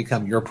problem is going to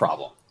become your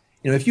problem.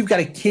 You know, if you've got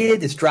a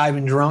kid that's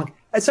driving drunk,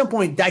 at some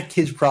point, that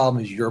kid's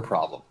problem is your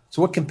problem.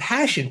 So what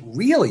compassion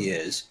really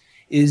is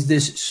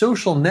this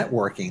social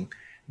networking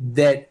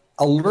that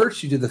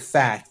alerts you to the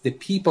fact that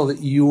people that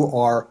you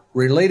are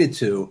related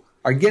to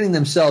are getting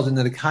themselves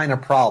into the kind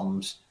of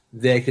problems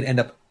that could end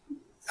up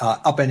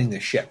upending the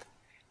ship.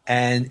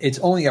 And it's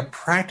only a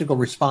practical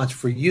response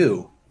for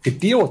you to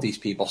deal with these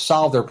people,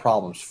 solve their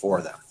problems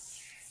for them.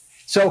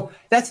 So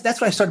that's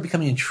what I started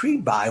becoming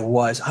intrigued by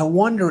was I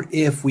wonder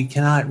if we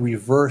cannot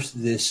reverse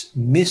this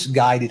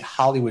misguided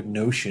Hollywood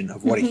notion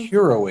of what a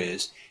hero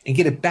is and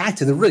get it back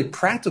to the really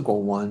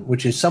practical one,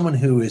 which is someone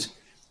who is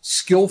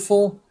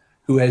skillful,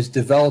 who has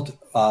developed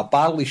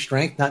bodily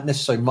strength, not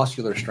necessarily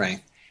muscular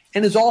strength,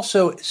 and is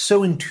also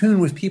so in tune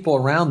with people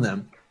around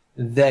them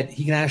that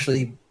he can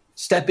actually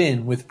step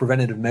in with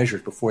preventative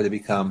measures before they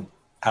become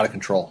out of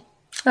control.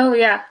 Oh,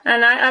 yeah.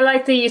 And I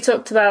like that you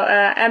talked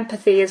about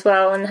empathy as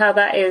well and how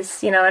that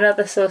is, you know,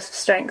 another source of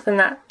strength, and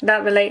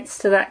that relates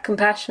to that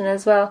compassion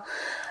as well.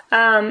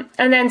 And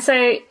then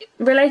so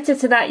related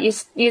to that,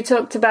 you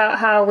talked about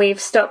how we've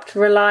stopped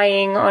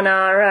relying on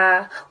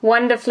our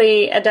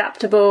wonderfully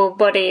adaptable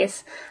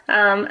bodies.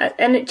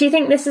 And do you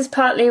think this is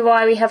partly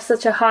why we have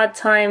such a hard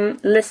time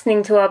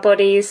listening to our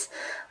bodies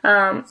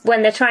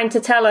when they're trying to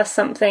tell us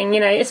something?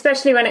 You know,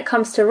 especially when it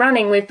comes to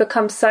running, we've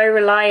become so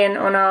reliant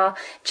on our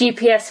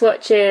GPS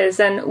watches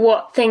and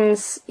what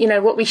things, you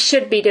know, what we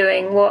should be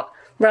doing,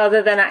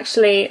 rather than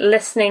actually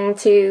listening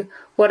to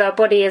what our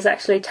body is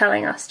actually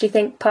telling us. Do you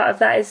think part of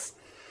that is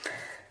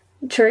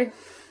true?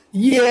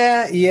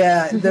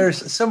 Yeah.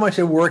 There's so much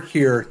at work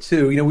here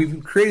too. You know,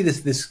 we've created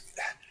this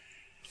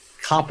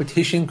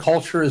competition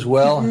culture as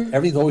well.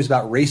 Everything's always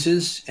about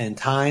races and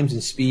times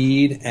and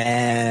speed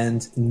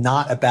and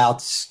not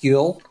about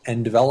skill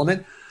and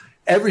development.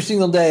 Every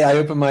single day I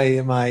open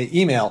my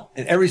email,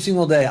 and every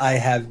single day I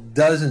have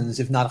dozens,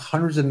 if not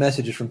hundreds of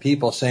messages from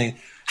people saying,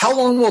 how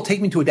long will it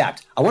take me to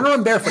adapt? I want to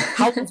run barefoot.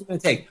 How long is it going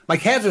to take? My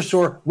calves are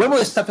sore. When will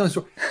this stuff be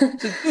sore? So,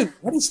 dude,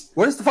 what is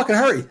the fucking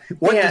hurry?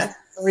 What is the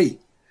hurry?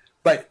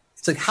 But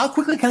it's like, how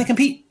quickly can I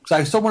compete?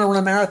 Because I still want to run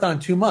a marathon in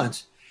 2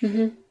 months.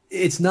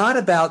 It's not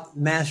about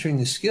mastering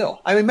the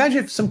skill. I mean,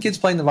 imagine if some kid's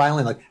playing the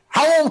violin, like,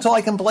 how long until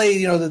I can play,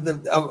 you know,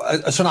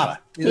 a sonata?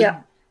 You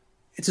know,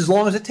 it's as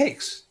long as it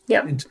takes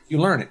until you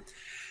learn it.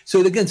 So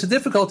again, it's a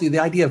difficulty. The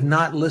idea of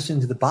not listening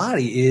to the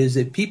body is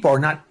that people are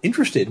not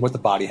interested in what the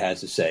body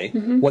has to say.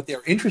 What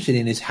they're interested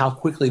in is how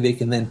quickly they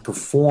can then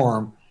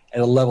perform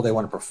at a level they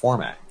want to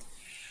perform at.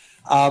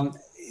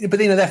 But,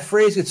 you know, that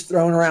phrase gets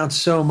thrown around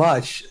so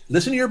much.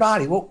 Listen to your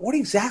body. Well, what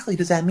exactly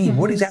does that mean?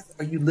 What exactly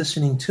are you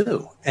listening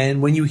to?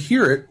 And when you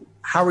hear it,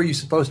 how are you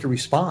supposed to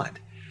respond?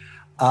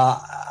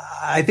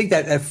 I think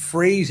that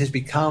phrase has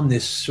become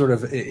this sort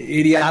of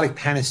idiotic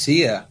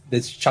panacea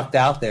that's chucked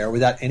out there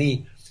without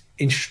any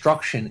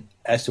instruction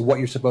as to what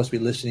you're supposed to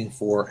be listening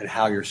for and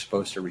how you're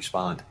supposed to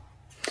respond.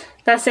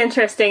 That's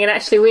interesting. And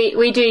actually,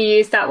 we do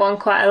use that one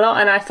quite a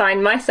lot, and I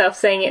find myself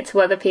saying it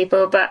to other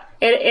people, but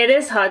it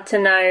is hard to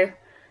know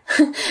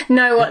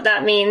what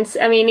that means.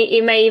 I mean,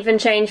 it may even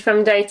change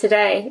from day to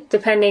day,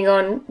 depending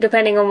on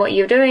what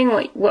you're doing,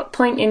 what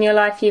point in your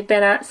life you've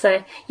been at.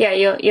 So yeah,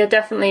 you're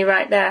definitely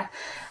right there.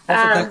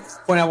 Also, can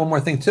I point out one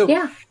more thing too?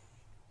 Yeah.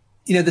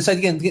 You know, this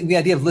again, the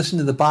idea of listening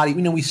to the body.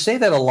 You know, we say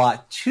that a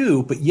lot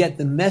too, but yet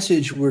the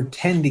message we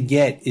tend to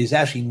get is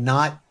actually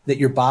not that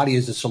your body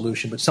is a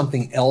solution, but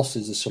something else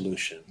is a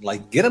solution.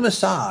 Like get a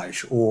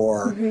massage,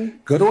 or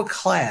go to a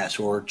class,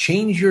 or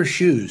change your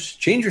shoes.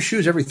 Change your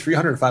shoes every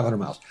 300 or 500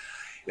 miles.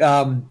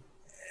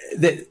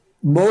 That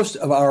most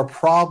of our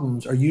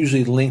problems are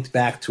usually linked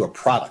back to a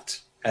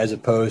product as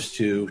opposed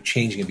to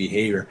changing a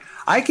behavior.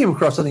 I came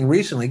across something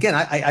recently. Again,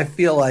 I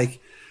feel like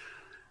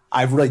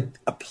I've really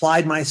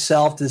applied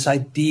myself to this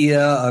idea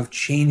of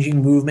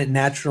changing movement,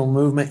 natural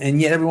movement,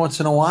 and yet every once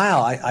in a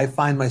while I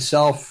find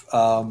myself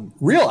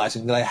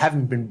realizing that I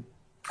haven't been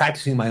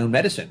practicing my own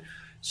medicine.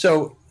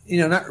 So, you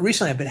know, not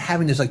recently I've been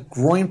having this like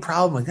groin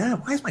problem.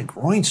 Like, why is my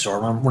groin sore?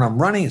 When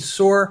I'm running, it's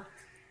sore.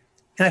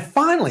 And I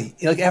finally,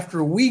 like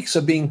after weeks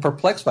of being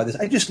perplexed by this,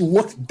 I just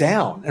looked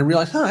down and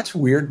realized, that's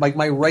weird. Like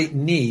my right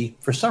knee,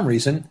 for some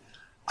reason,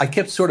 I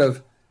kept sort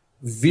of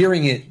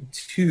veering it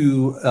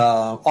to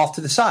off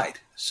to the side.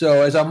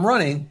 So as I'm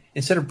running,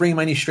 instead of bringing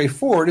my knee straight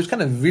forward, it's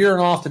kind of veering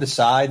off to the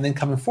side and then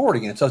coming forward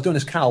again. So I was doing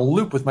this kind of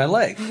loop with my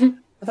leg.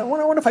 I thought,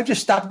 I wonder if I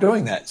just stopped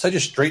doing that. So I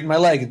just straightened my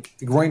leg, and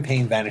the groin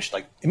pain vanished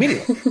like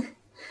immediately.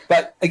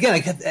 But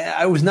again,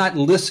 I was not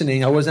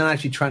listening. I wasn't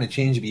actually trying to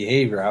change the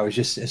behavior. I was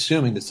just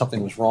assuming that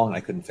something was wrong and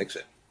I couldn't fix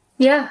it.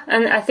 Yeah,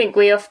 and I think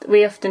we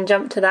often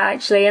jump to that,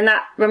 actually. And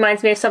that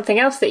reminds me of something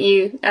else that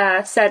you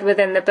said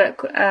within the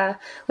book,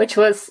 which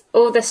was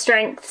all the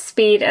strength,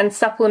 speed and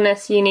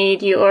suppleness you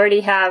need, you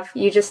already have.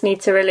 You just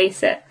need to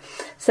release it.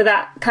 So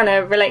that kind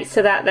of relates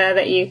to that there,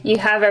 that you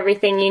have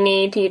everything you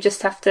need. You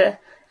just have to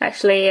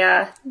actually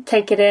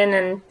take it in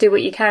and do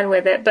what you can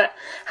with it. But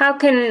how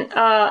can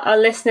our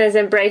listeners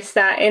embrace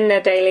that in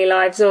their daily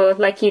lives? Or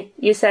like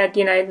you said,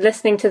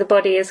 listening to the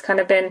body has kind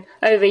of been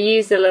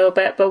overused a little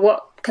bit, but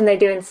what can they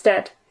do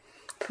instead,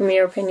 from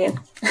your opinion?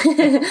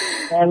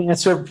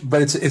 Answer,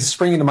 but it's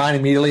springing to mind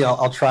immediately.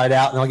 I'll try it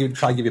out, and I'll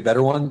try to give you a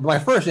better one. My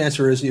first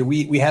answer is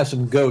we have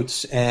some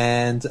goats,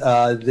 and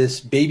this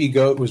baby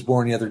goat was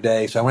born the other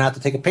day. So I went out to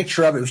take a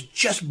picture of it. It was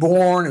just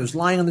born. It was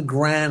lying on the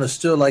ground. It was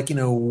still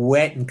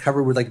wet and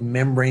covered with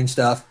membrane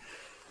stuff.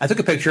 I took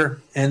a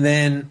picture, and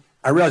then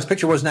I realized the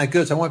picture wasn't that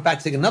good. So I went back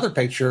to take another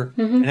picture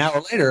an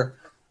hour later.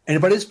 And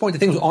by this point, the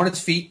thing was on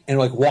its feet and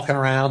walking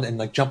around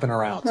and jumping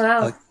around.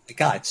 Wow.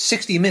 God,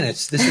 60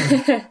 minutes. This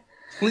is a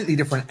completely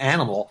different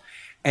animal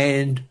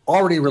and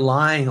already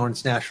relying on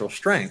its natural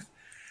strength.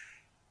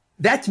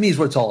 That to me is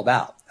what it's all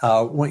about.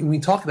 When we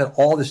talk about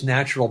all this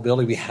natural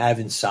ability we have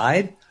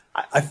inside,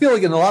 I feel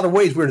like in a lot of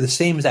ways we're the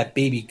same as that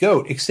baby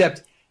goat,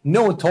 except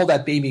no one told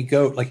that baby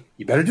goat,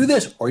 you better do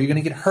this or you're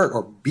going to get hurt,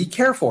 or be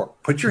careful,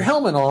 put your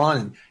helmet on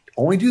and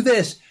only do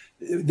this.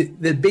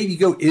 The baby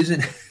goat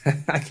isn't,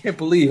 I can't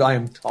believe I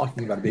am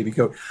talking about a baby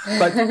goat,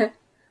 but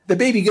the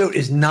baby goat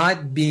is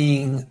not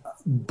being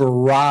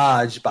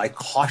barraged by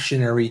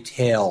cautionary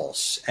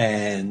tales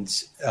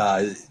and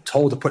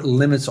told to put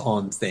limits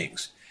on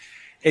things.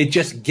 It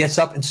just gets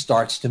up and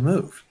starts to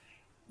move.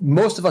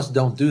 Most of us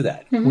don't do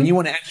that. Mm-hmm. When you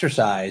want to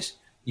exercise,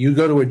 you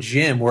go to a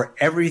gym where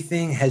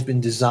everything has been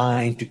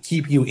designed to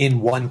keep you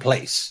in one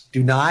place.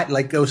 Do not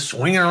go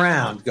swinging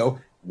around. Go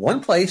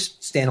one place,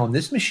 stand on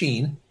this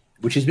machine,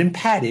 which has been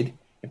padded,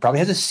 it probably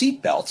has a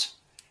seat belt,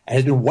 and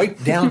has been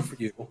wiped down for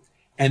you,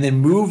 and then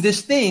move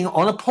this thing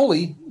on a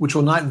pulley, which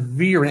will not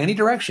veer in any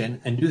direction,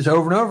 and do this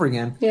over and over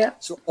again. Yeah.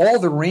 So all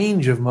the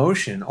range of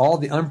motion, all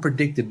the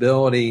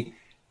unpredictability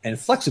and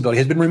flexibility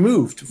has been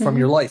removed from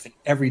your life in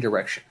every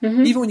direction.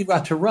 Mm-hmm. Even when you go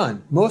out to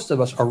run, most of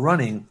us are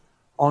running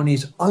on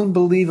these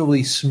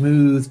unbelievably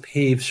smooth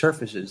paved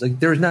surfaces.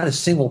 There's not a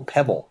single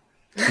pebble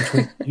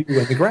between you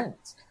and the ground.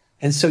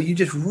 And so you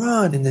just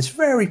run in this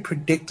very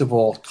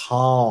predictable,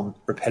 calm,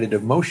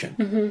 repetitive motion.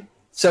 Mm-hmm.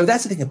 So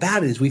that's the thing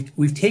about it, is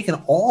we've taken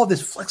all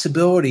this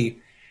flexibility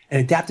and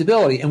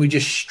adaptability and we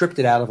just stripped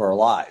it out of our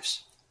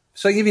lives.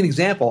 So I'll give you an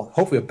example,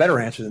 hopefully a better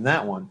answer than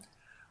that one.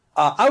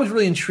 I was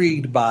really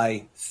intrigued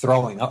by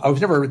throwing. I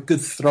was never a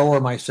good thrower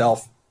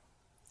myself.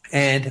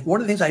 And one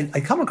of the things I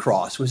come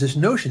across was this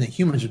notion that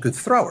humans are good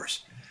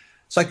throwers.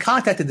 So I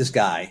contacted this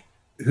guy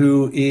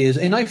who is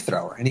a knife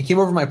thrower, and he came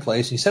over to my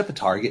place and he set up a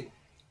target.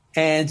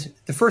 And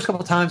the first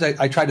couple of times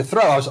I tried to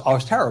throw, I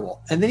was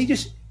terrible. And then he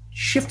just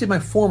shifted my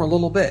form a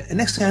little bit. And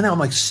next thing I know,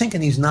 I'm sinking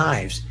these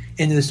knives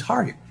into this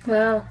target.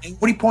 Wow. And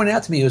what he pointed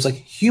out to me was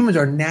humans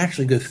are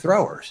naturally good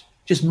throwers.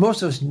 Just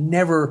most of us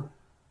never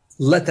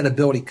let that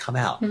ability come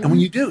out. Mm-hmm. And when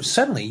you do,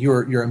 suddenly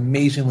you're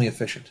amazingly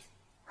efficient.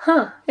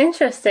 Huh.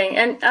 Interesting.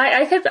 And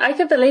I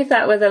could believe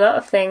that with a lot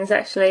of things,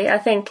 actually. I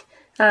think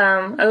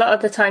a lot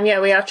of the time,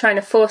 we are trying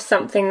to force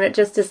something that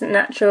just isn't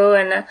natural,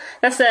 and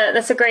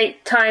that's a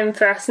great time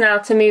for us now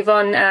to move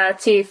on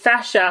to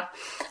fascia.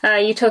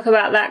 You talk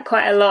about that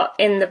quite a lot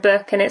in the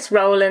book and its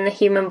role in the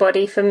human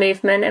body for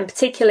movement, and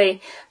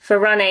particularly for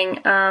running.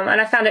 And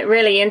I found it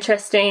really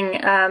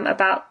interesting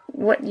about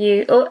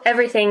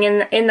everything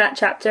in that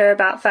chapter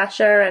about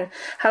fascia and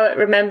how it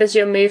remembers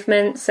your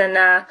movements and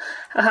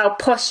how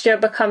posture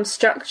becomes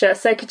structure.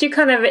 So could you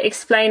kind of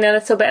explain a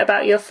little bit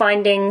about your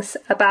findings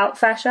about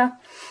fascia?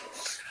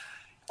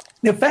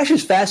 Fascia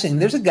is fascinating.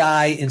 There's a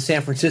guy in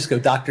San Francisco,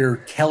 Dr.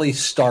 Kelly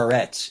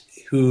Starrett,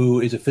 who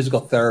is a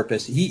physical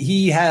therapist.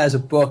 He has a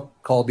book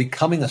called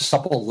Becoming a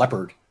Supple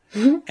Leopard.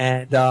 Mm-hmm.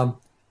 And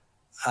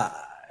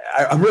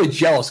I'm really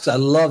jealous because I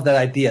love that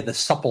idea, the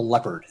supple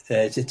leopard.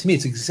 To me,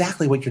 it's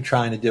exactly what you're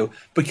trying to do.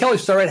 But Kelly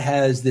Starrett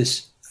has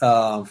this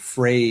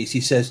phrase.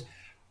 He says,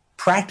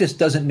 practice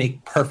doesn't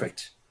make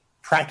perfect.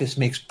 Practice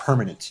makes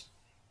permanent.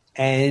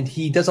 And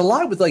he does a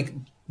lot with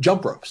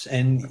jump ropes.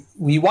 And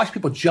when you watch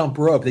people jump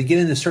rope, they get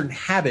into certain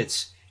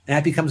habits, and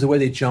that becomes the way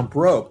they jump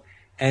rope.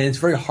 And it's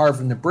very hard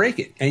for them to break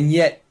it. And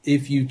yet,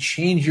 if you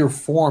change your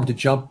form to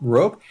jump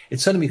rope,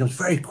 it suddenly becomes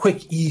very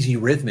quick, easy,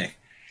 rhythmic.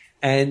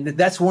 And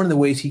that's one of the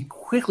ways he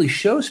quickly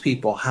shows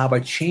people how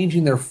by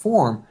changing their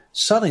form,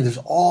 suddenly there's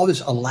all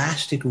this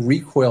elastic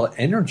recoil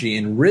energy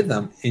and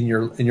rhythm in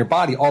your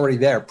body already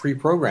there,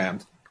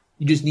 pre-programmed.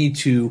 You just need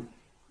to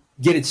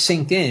get it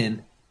synced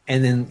in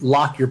and then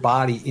lock your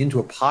body into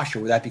a posture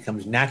where that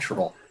becomes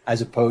natural,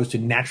 as opposed to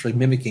naturally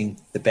mimicking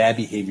the bad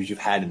behaviors you've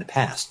had in the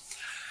past.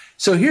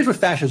 So here's what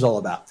fascia is all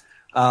about.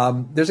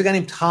 There's a guy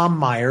named Tom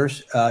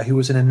Myers who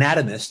was an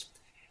anatomist,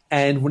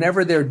 And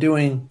whenever they're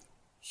doing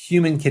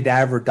human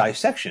cadaver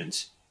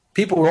dissections,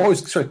 people were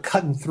always sort of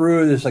cutting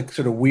through this like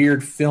sort of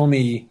weird,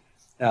 filmy,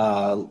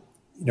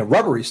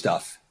 rubbery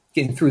stuff,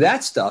 getting through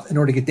that stuff in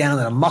order to get down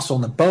to the muscle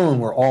and the bone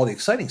where all the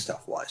exciting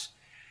stuff was.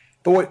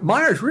 But what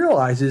Myers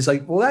realized is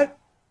like, well, that,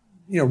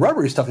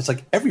 rubbery stuff is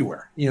like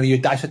everywhere. You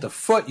dissect the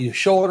foot, your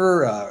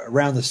shoulder,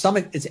 around the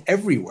stomach, it's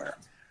everywhere.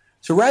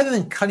 So rather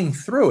than cutting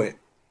through it,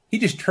 he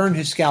just turned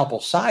his scalpel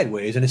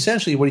sideways. And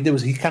essentially what he did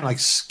was he kind of like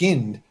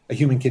skinned a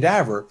human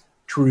cadaver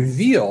to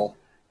reveal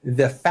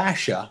the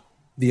fascia,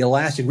 the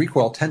elastic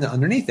recoil tendon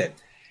underneath it.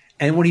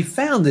 And what he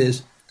found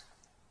is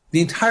the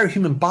entire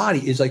human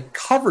body is like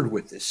covered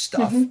with this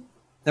stuff. Mm-hmm.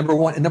 Number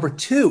one. And number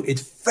two,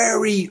 it's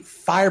very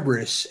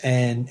fibrous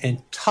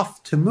and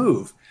tough to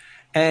move.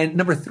 And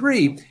number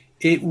three,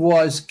 it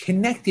was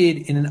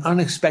connected in an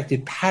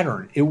unexpected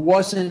pattern. It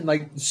wasn't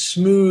like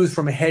smooth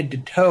from head to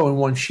toe in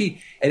one sheet.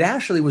 It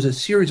actually was a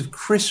series of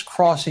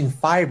crisscrossing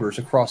fibers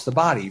across the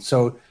body.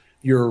 So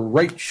your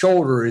right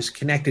shoulder is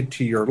connected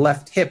to your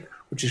left hip,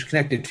 which is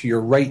connected to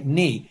your right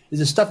knee.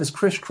 This stuff is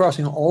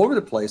crisscrossing all over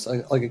the place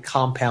like a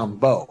compound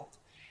bow.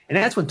 And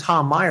that's when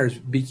Tom Myers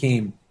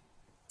became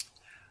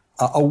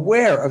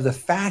aware of the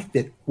fact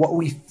that what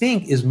we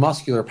think is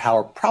muscular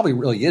power probably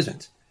really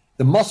isn't.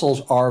 The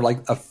muscles are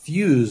like a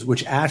fuse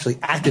which actually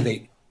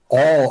activate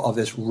all of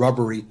this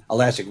rubbery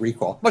elastic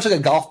recoil, much like a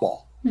golf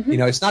ball. Mm-hmm.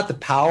 It's not the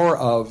power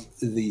of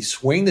the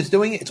swing that's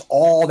doing it. It's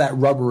all that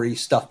rubbery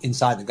stuff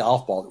inside the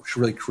golf ball which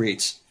really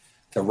creates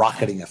the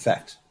rocketing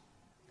effect.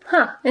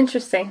 Huh,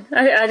 interesting.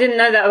 I didn't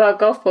know that about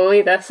golf ball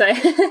either, so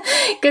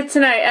good to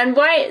know. And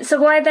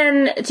why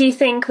then do you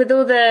think with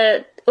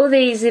all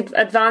these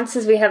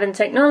advances we have in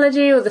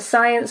technology or the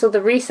science or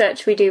the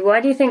research we do,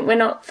 why do you think we're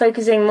not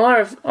focusing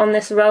more on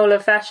this role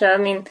of fascia? I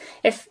mean,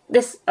 if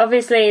this,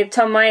 obviously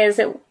Tom Myers,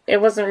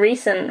 it wasn't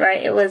recent,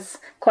 right? It was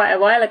quite a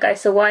while ago.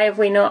 So why have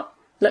we not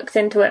looked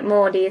into it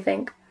more, do you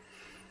think?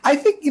 I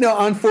think,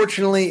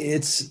 unfortunately,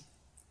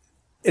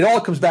 it all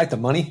comes back to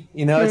money.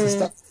 It's the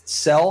stuff that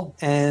sell,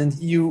 and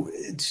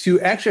to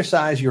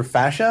exercise your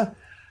fascia,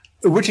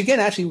 which again,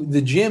 actually,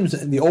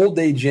 the old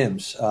day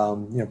gyms,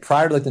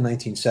 prior to like the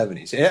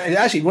 1970s.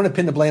 Actually, you want to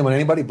pin the blame on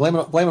anybody? Blame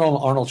it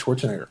on Arnold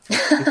Schwarzenegger.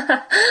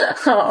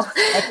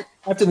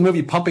 After the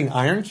movie Pumping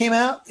Iron came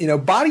out,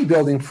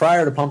 bodybuilding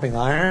prior to Pumping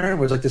Iron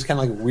was like this kind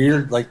of like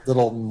weird, like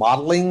little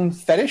modeling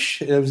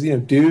fetish. It was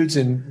dudes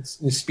in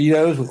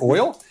Speedos with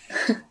oil.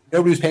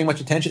 Nobody was paying much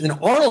attention. Then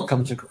Arnold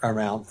comes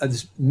around,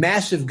 this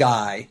massive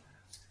guy,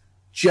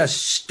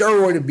 just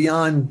steroided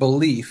beyond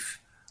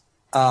belief,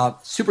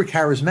 super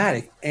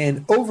charismatic.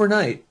 And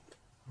overnight,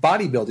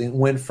 bodybuilding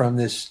went from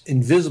this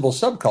invisible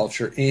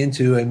subculture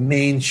into a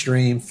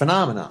mainstream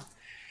phenomenon.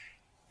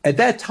 At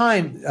that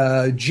time,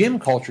 gym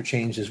culture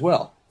changed as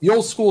well. The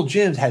old school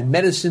gyms had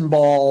medicine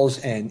balls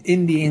and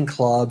Indian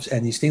clubs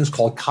and these things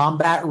called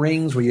combat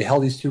rings where you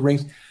held these two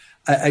rings.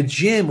 A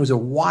gym was a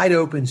wide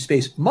open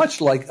space, much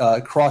like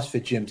a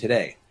CrossFit gym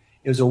today.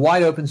 It was a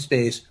wide open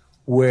space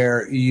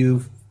where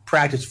you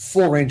practice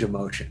full range of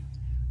motion.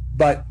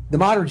 But the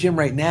modern gym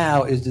right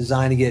now is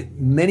designed to get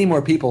many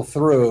more people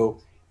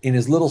through in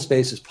as little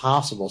space as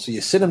possible. So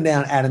you sit them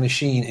down at a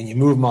machine and you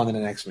move them on to the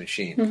next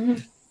machine. Mm-hmm.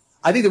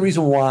 I think the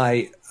reason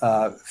why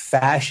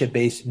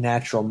fascia-based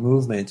natural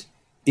movement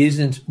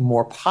isn't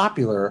more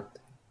popular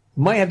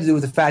might have to do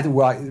with the fact that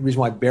the reason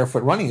why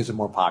barefoot running isn't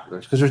more popular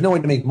is because there's no way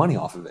to make money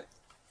off of it.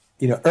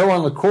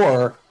 Erwan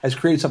LeCour has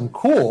created something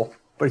cool,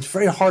 but it's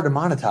very hard to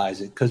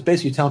monetize it because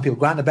basically you're telling people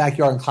go out in the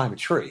backyard and climb a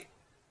tree.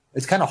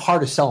 It's kind of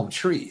hard to sell them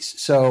trees.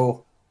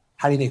 So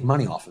how do you make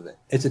money off of it?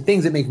 It's the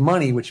things that make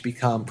money which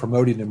become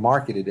promoted and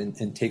marketed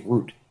and take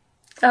root.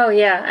 Oh,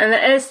 yeah. And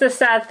it's the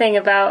sad thing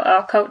about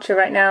our culture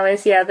right now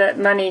is, that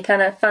money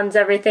kind of funds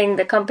everything.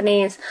 The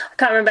companies, I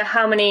can't remember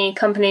how many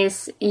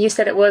companies you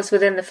said it was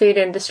within the food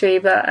industry,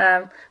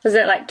 but was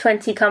it like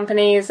 20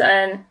 companies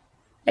and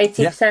 80%?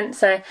 Yeah.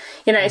 So,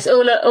 it's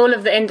all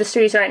of the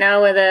industries right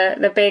now where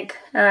the big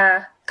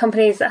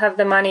companies that have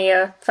the money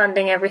are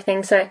funding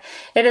everything. So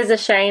it is a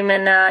shame.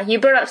 And you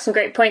brought up some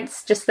great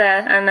points just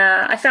there. And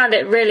I found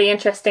it really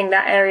interesting,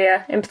 that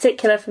area. In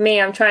particular for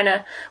me, I'm trying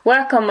to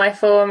work on my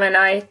form and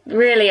I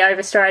really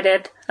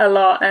overstrided a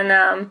lot. And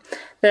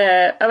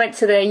I went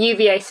to the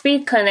UVA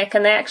speed clinic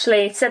and they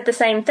actually said the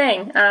same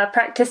thing.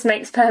 Practice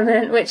makes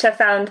permanent, which I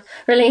found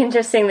really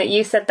interesting that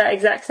you said that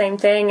exact same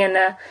thing. And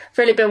I've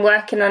really been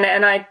working on it.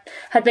 And I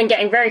had been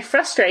getting very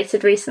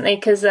frustrated recently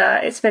because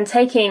it's been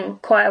taking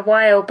quite a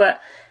while, but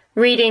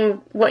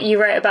reading what you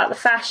wrote about the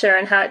fascia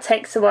and how it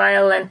takes a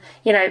while, and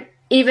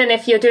even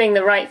if you're doing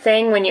the right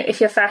thing, if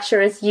your fascia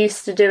is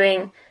used to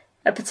doing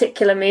a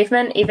particular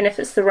movement, even if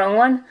it's the wrong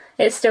one,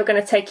 it's still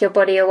going to take your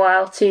body a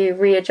while to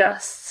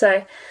readjust.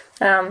 So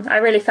I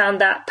really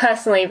found that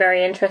personally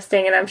very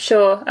interesting, and I'm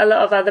sure a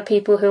lot of other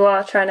people who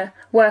are trying to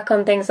work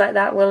on things like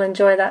that will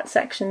enjoy that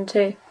section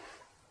too.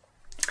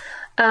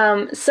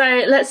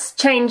 So let's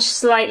change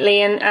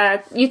slightly,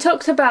 and you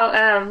talked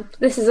about,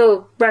 this is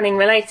all running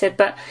related,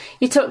 but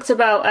you talked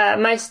about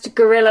most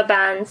guerrilla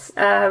bands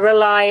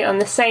rely on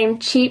the same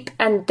cheap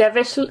and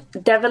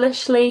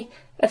devilishly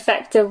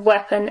effective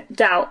weapon,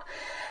 doubt.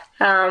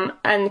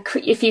 And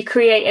if you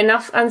create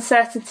enough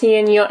uncertainty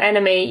in your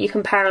enemy, you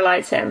can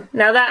paralyze him.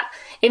 Now that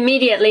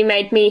immediately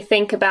made me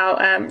think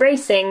about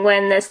racing,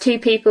 when there's two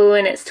people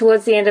and it's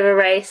towards the end of a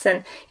race,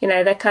 and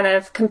they're kind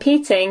of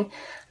competing,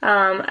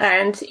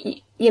 and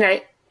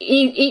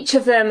each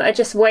of them are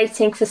just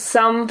waiting for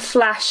some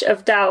flash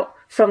of doubt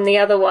from the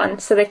other one,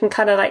 so they can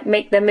kind of like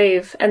make their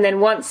move. And then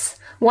once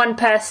one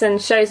person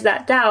shows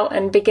that doubt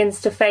and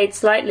begins to fade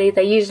slightly,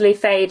 they usually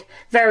fade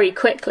very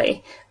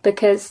quickly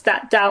because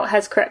that doubt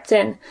has crept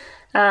in.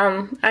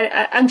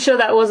 I'm sure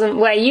that wasn't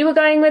where you were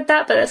going with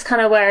that, but that's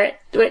kind of where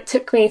it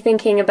took me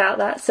thinking about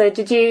that. So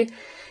did you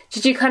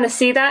kind of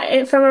see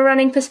that from a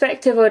running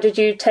perspective, or did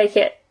you take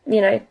it,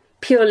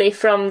 purely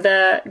from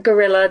the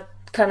guerrilla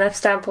kind of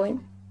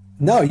standpoint?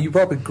 No, you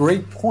brought up a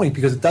great point,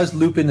 because it does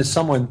loop into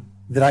someone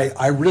that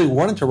I really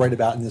wanted to write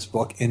about in this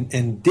book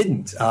and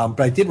didn't. But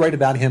I did write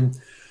about him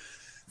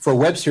for a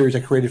web series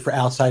I created for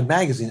Outside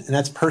Magazine, and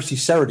that's Percy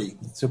Cerutty.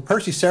 So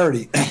Percy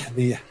Cerutty,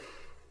 the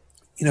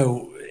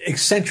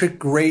eccentric,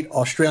 great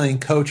Australian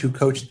coach who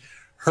coached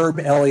Herb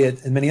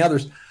Elliott and many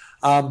others.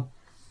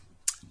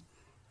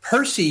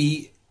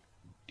 Percy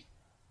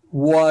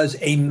was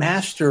a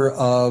master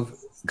of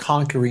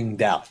conquering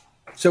doubt.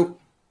 So,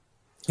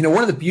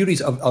 one of the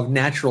beauties of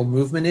natural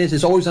movement is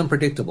it's always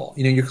unpredictable.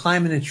 You're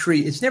climbing a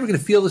tree. It's never going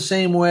to feel the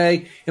same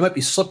way. It might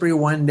be slippery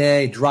one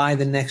day, dry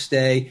the next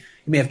day.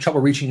 You may have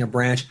trouble reaching a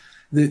branch.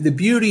 The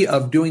beauty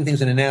of doing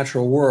things in a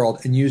natural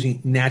world and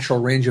using natural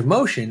range of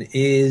motion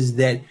is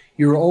that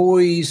you're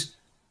always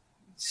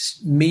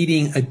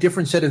meeting a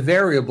different set of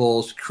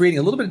variables, creating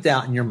a little bit of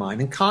doubt in your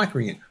mind and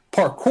conquering it.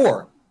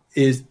 Parkour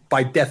is,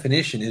 by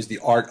definition, is the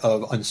art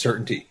of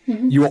uncertainty.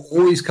 Mm-hmm. You will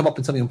always come up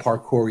with something in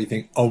parkour where you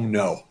think, oh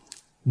no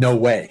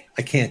way,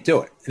 I can't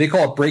do it. And they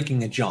call it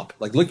breaking a jump,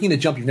 like looking at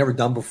a jump you've never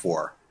done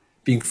before,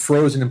 being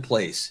frozen in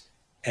place,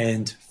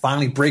 and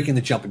finally breaking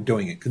the jump and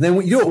doing it. Because then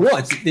when you do it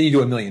once, then you do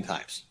it a million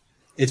times.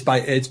 It's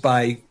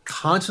by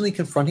constantly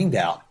confronting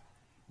doubt,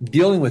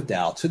 dealing with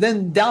doubt. So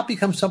then doubt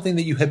becomes something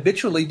that you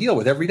habitually deal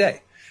with every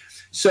day.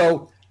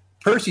 So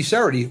Percy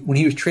Cerutty, when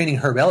he was training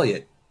Herb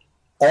Elliott,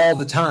 all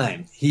the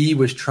time he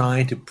was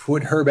trying to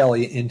put Herb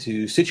Elliott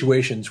into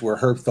situations where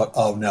Herb thought,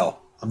 oh no,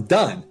 I'm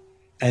done,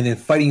 and then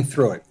fighting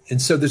through it.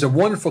 And so there's a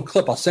wonderful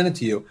clip, I'll send it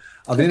to you,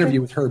 of an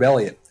interview with Herb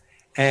Elliott,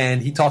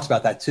 and he talks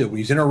about that too. When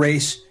he was in a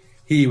race,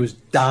 he was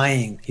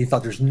dying. He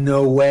thought there's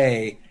no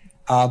way.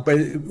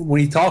 But when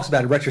he talks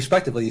about it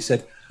retrospectively, he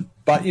said,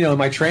 but, in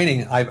my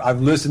training,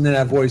 I've listened to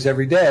that voice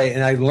every day,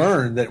 and I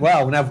learned that,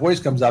 wow, when that voice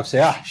comes up,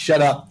 say,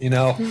 shut up, I'm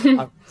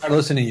not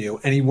listening to you.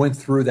 And he went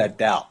through that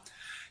doubt.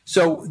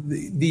 So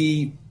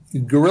the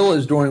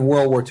guerrillas during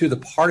World War II, the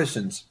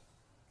partisans,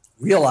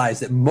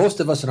 realized that most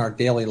of us in our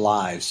daily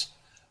lives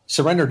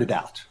surrender to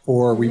doubt,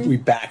 or we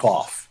back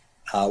off.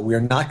 We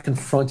are not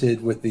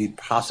confronted with the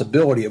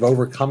possibility of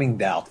overcoming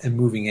doubt and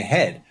moving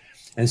ahead.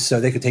 And so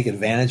they could take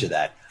advantage of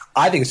that.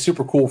 I think it's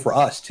super cool for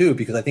us, too,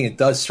 because I think it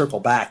does circle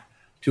back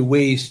to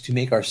ways to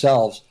make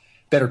ourselves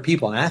better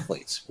people and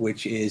athletes,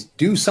 which is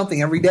do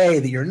something every day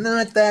that you're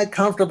not that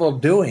comfortable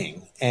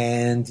doing,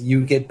 and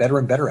you get better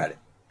and better at it.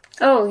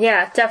 Oh,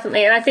 yeah,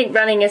 definitely. And I think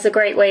running is a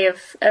great way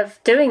of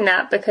doing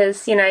that,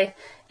 because,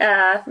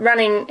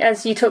 running,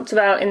 as you talked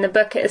about in the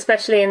book,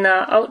 especially in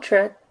the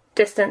ultra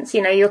distance,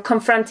 you're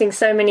confronting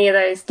so many of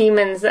those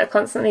demons that are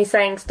constantly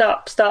saying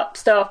stop, stop,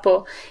 stop,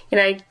 or,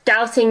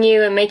 doubting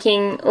you and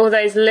making all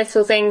those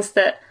little things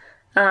that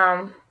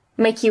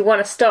make you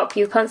want to stop.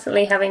 You're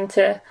constantly having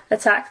to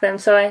attack them.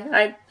 So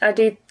I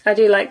do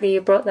like that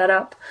you brought that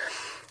up.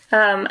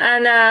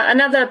 And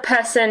another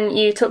person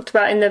you talked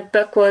about in the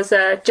book was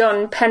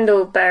John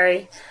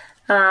Pendlebury,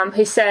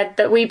 who said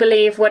that we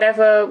believe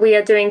whatever we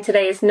are doing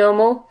today is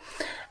normal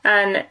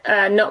and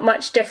not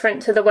much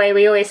different to the way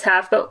we always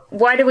have. But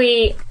why do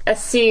we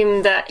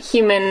assume that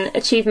human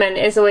achievement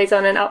is always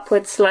on an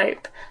upward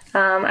slope,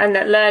 and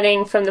that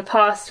learning from the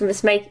past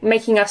was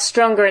making us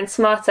stronger and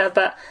smarter?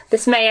 But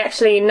this may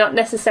actually not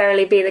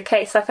necessarily be the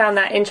case. I found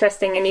that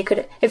interesting, and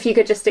if you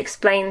could just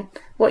explain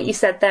what you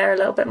said there a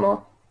little bit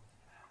more.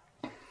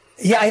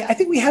 Yeah, I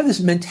think we have this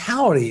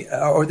mentality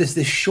or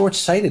this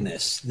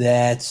short-sightedness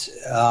that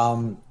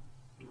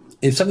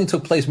if something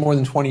took place more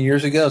than 20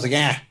 years ago, it's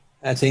like,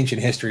 that's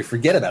ancient history.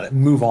 Forget about it.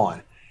 Move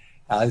on.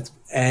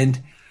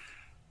 And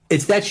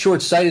it's that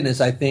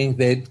short-sightedness, I think,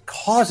 that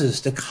causes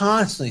us to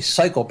constantly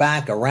cycle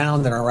back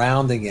around and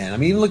around again. I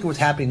mean, even look at what's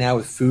happening now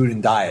with food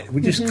and diet.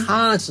 We just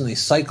constantly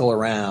cycle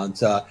around.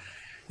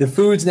 The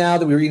foods now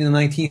that we were eating in the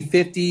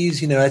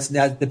 1950s, that's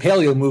now the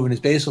paleo movement is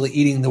basically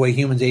eating the way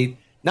humans ate,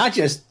 not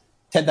just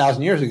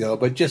 10,000 years ago,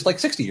 but just like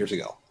 60 years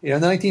ago,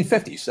 in the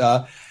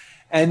 1950s.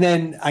 And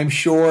then I'm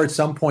sure at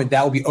some point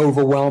that will be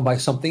overwhelmed by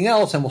something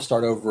else and we'll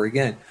start over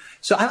again.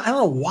 So I don't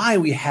know why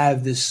we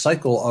have this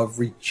cycle of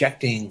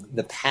rejecting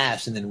the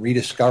past and then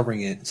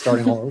rediscovering it and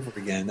starting all over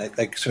again,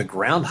 like sort of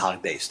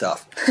Groundhog Day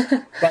stuff.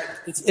 But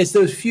it's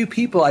those few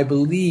people, I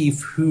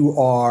believe, who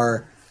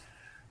are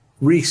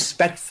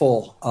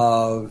respectful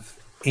of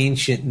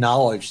ancient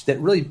knowledge that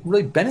really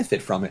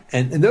benefit from it.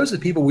 And those are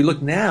the people we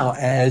look now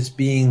as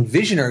being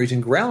visionaries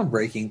and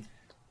groundbreaking.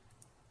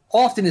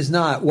 Often is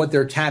not what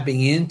they're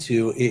tapping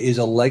into is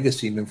a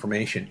legacy of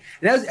information.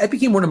 And that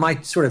became one of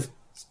my sort of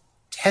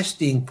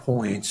testing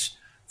points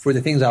for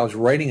the things I was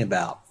writing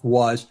about.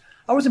 Was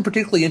I wasn't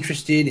particularly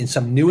interested in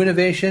some new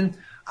innovation.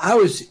 I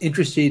was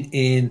interested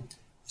in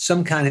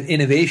some kind of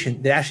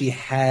innovation that actually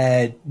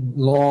had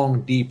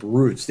long, deep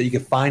roots, that you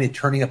could find it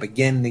turning up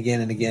again and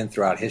again and again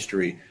throughout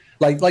history.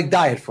 Like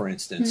diet, for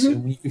instance.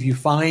 Mm-hmm. If you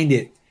find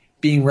it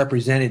being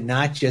represented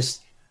not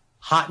just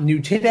hot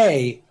new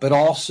today, but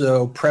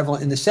also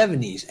prevalent in the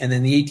 70s and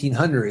then the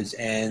 1800s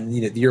and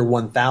the year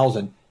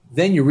 1000,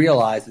 then you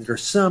realize that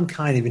there's some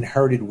kind of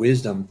inherited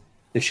wisdom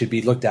that should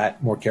be looked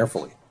at more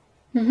carefully.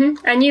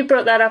 Mm-hmm. And you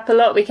brought that up a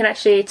lot. We can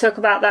actually talk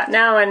about that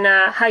now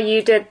and how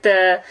you did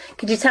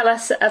could you tell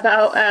us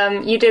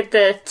about, you did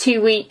the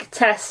 2-week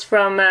test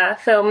from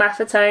Phil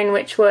Maffetone,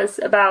 which was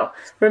about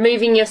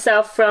removing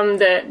yourself from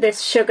this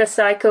sugar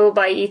cycle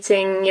by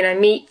eating,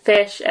 meat,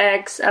 fish,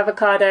 eggs,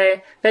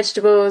 avocado,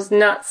 vegetables,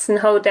 nuts, and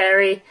whole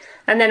dairy,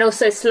 and then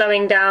also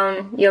slowing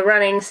down your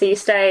running so you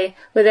stay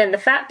within the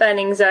fat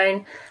burning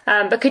zone.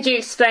 But could you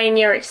explain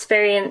your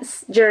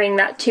experience during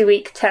that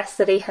 2-week test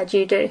that he had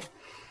you do?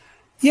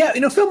 Yeah,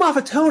 Phil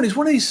Maffetone is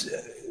one of these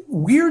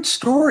weird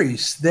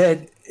stories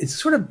that it's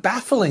sort of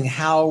baffling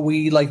how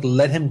we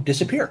let him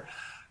disappear.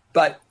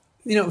 But,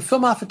 Phil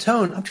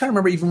Maffetone, I'm trying to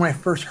remember even when I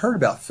first heard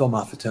about Phil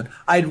Maffetone,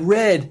 I'd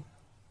read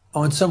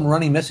on some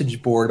running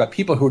message board about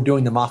people who were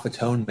doing the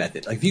Maffetone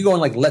method. Like if you go on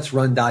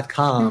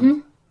letsrun.com, mm-hmm.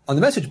 on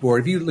the message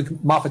board, if you look at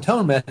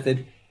Maffetone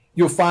method,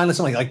 you'll find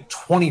something like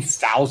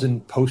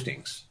 20,000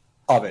 postings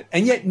of it.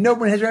 And yet no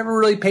one has ever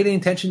really paid any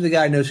attention to the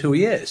guy who knows who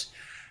he is.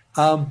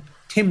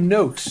 Tim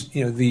Noakes,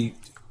 the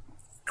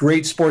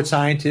great sports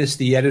scientist,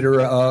 the editor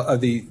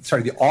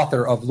the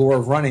author of Lore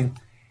of Running,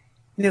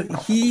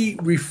 he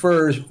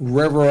refers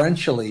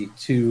reverentially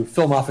to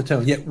Phil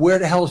Maffetone. Yet where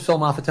the hell is Phil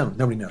Maffetone?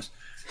 Nobody knows.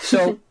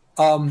 So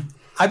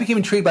I became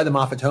intrigued by the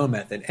Maffetone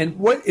method. And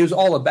what it was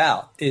all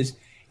about is,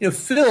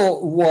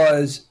 Phil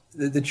was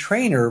the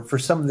trainer for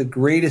some of the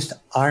greatest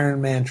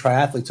Ironman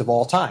triathletes of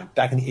all time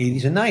back in the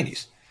 80s and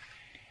 90s.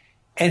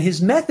 And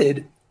his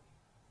method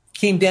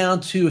came down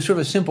to sort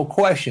of a simple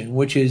question,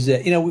 which is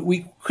that,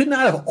 we could not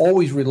have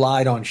always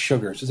relied on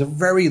sugars. There's a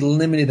very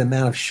limited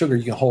amount of sugar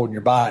you can hold in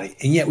your body,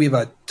 and yet we have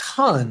a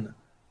ton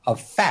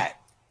of fat.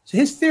 So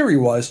his theory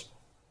was,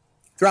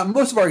 throughout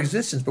most of our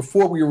existence,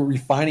 before we were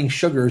refining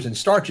sugars and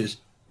starches,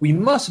 we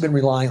must have been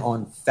relying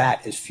on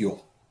fat as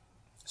fuel.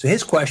 So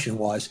his question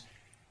was,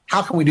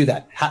 how can we do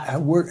that?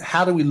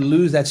 How do we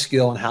lose that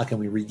skill, and how can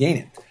we regain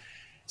it?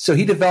 So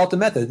he developed a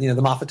method, the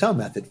Maffetone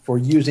method,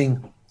 for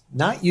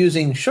not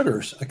using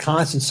sugars, a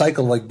constant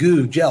cycle like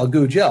goo,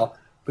 gel,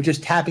 but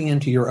just tapping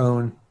into your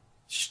own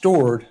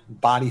stored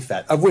body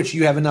fat, of which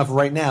you have enough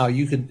right now.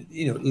 You could,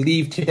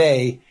 leave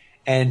today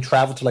and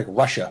travel to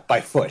Russia by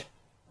foot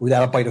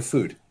without a bite of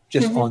food,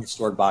 just mm-hmm. on the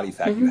stored body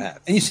fat mm-hmm. you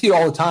have. And you see it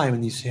all the time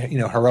in these,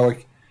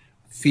 heroic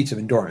feats of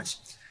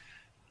endurance.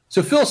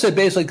 So Phil said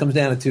basically it comes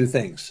down to two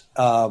things.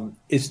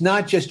 It's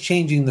not just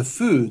changing the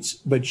foods,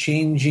 but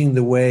changing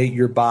the way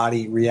your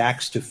body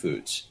reacts to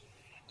foods.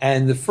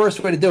 And the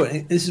first way to do it,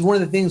 and this is one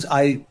of the things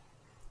I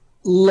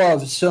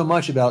love so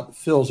much about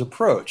Phil's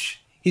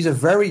approach. He's a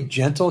very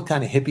gentle,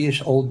 kind of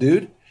hippie-ish old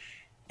dude.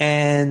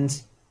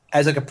 And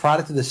as a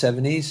product of the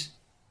 70s,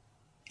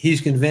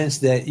 he's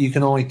convinced that you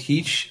can only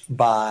teach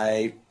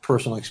by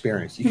personal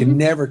experience. You can mm-hmm.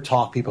 never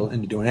talk people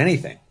into doing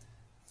anything.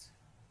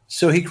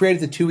 So he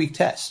created the 2-week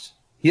test.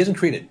 He doesn't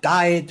create a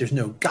diet. There's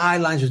no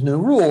guidelines. There's no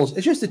rules.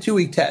 It's just a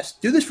 2-week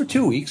test. Do this for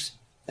 2 weeks,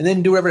 and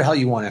then do whatever the hell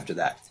you want after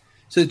that.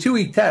 So the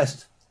 2-week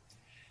test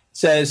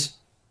says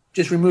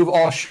just remove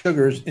all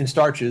sugars and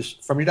starches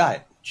from your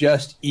diet.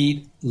 Just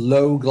eat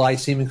low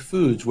glycemic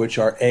foods, which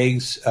are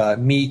eggs,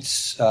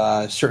 meats,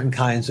 certain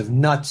kinds of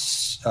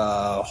nuts,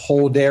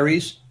 whole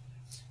dairies.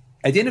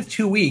 At the end of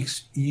 2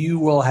 weeks, you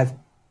will have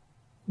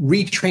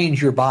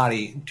retrained your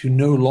body to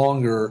no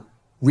longer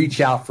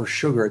reach out for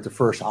sugar at the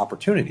first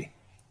opportunity.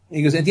 And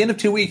he goes, at the end of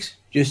 2 weeks,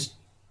 just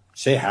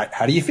say,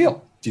 how do you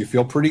feel? Do you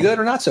feel pretty good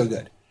or not so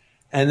good?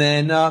 And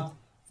then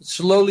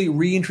slowly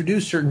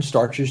reintroduce certain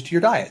starches to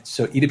your diet.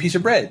 So eat a piece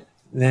of bread.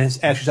 And then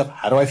ask yourself,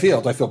 how do I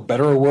feel? Do I feel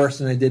better or worse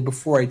than I did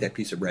before I ate that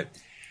piece of bread?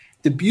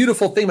 The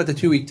beautiful thing about the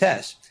 2-week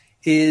test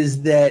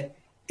is that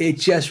it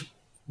just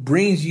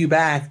brings you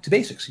back to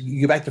basics.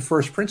 You go back to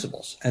first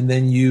principles, and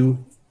then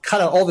you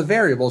cut out all the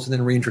variables and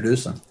then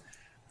reintroduce them.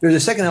 There's a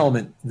second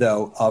element,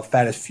 though, of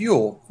fat as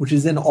fuel, which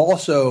is then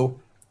also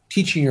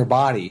teaching your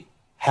body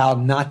how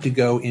not to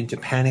go into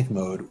panic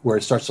mode where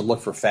it starts to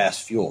look for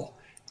fast fuel.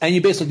 And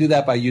you basically do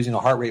that by using a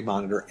heart rate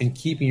monitor and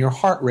keeping your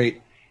heart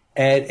rate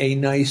at a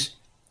nice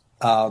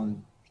below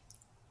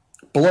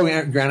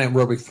ground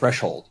aerobic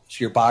threshold.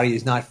 So your body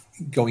is not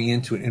going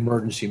into an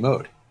emergency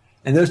mode.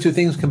 And those two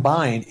things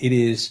combined, it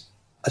is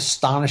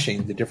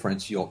astonishing the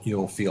difference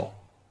you'll feel.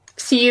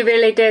 So you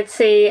really did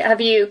see,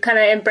 have you kind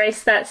of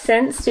embraced that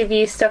since? Have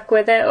you stuck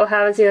with it, or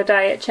how has your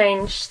diet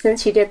changed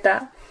since you did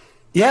that?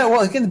 Yeah,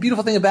 well, again, the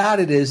beautiful thing about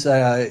it is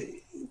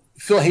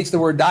Phil hates the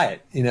word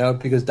diet,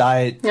 because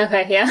diet.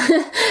 Okay, yeah.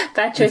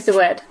 Bad choice of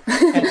word.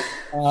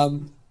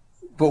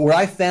 But what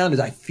I found is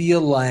I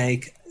feel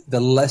like the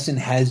lesson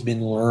has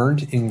been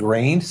learned,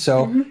 ingrained.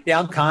 So, yeah,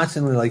 I'm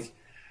constantly like,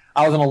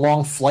 I was on a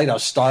long flight. I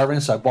was starving,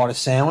 so I bought a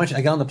sandwich.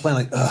 I got on the plane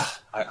like, ugh,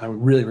 I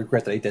really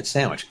regret that I ate that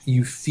sandwich.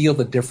 You feel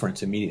the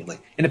difference immediately.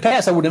 In the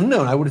past, I would have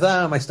known. I would have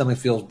thought, my stomach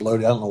feels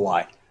bloated. I don't know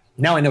why.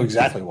 Now I know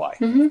exactly why.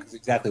 It's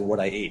exactly what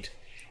I ate.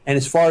 And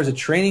as far as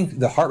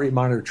the heart rate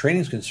monitor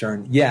training is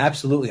concerned, yeah,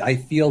 absolutely. I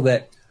feel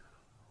that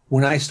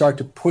when I start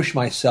to push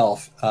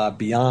myself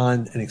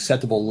beyond an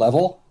acceptable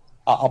level,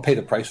 I'll pay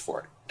the price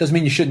for it. Doesn't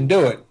mean you shouldn't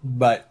do it,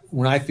 but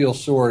when I feel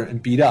sore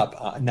and beat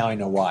up, now I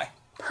know why.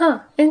 Huh,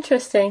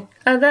 interesting.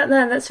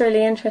 That's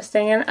really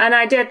interesting. And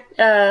I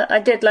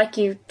did, like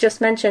you just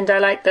mentioned, I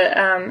like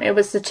that it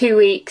was the 2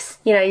 weeks.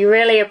 You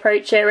really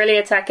approach it, really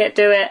attack it,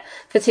 do it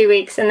for 2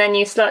 weeks, and then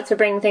you start to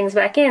bring things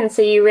back in,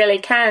 so you really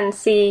can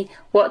see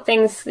what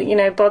things,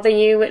 bother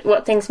you,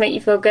 what things make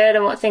you feel good,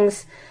 and what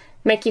things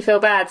make you feel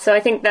bad. So I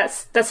think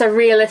that's a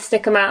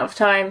realistic amount of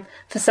time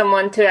for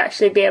someone to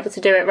actually be able to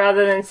do it,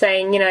 rather than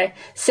saying,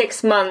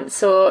 6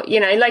 months, or,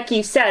 like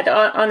you said,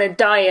 on a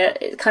diet,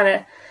 it kind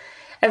of,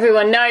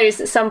 everyone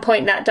knows at some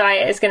point that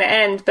diet is going to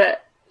end,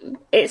 but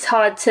it's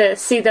hard to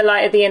see the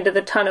light at the end of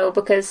the tunnel,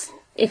 because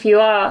if you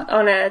are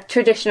on a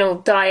traditional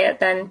diet,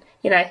 then,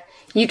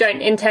 you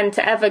don't intend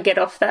to ever get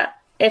off that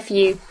if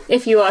you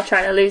are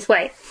trying to lose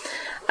weight.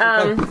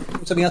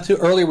 Something else too,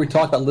 earlier we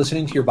talked about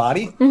listening to your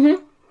body.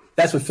 Mm-hmm.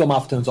 That's what Phil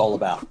Malfatone's all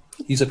about.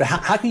 He said,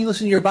 how can you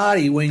listen to your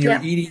body when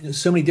you're eating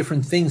so many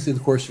different things through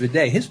the course of a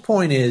day? His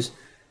point is,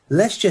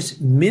 let's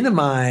just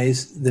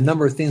minimize the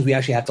number of things we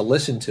actually have to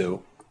listen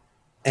to,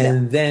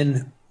 and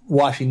then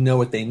we'll actually know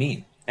what they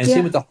mean. And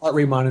same with the heart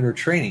rate monitor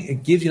training.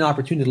 It gives you an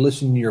opportunity to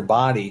listen to your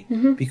body,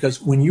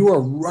 because when you are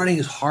running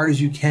as hard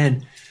as you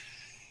can,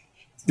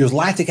 there's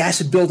lactic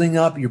acid building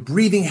up, you're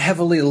breathing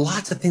heavily,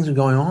 lots of things are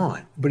going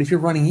on. But if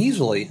you're running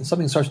easily and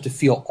something starts to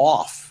feel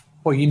off,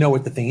 well, you know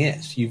what the thing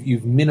is.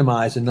 You've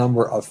minimized the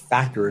number of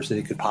factors that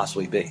it could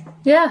possibly be.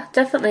 Yeah,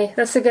 definitely.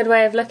 That's a good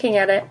way of looking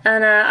at it.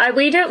 And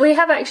we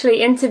have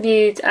actually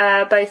interviewed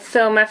both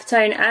Phil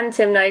Maffetone and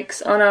Tim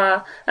Noakes on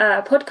our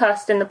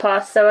podcast in the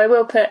past. So I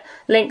will put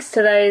links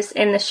to those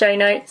in the show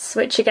notes,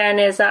 which again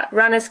is at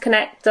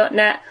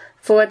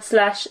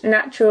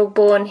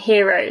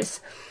runnersconnect.net/naturalbornheroes.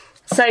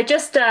 So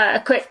just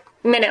a quick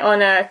minute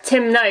on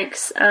Tim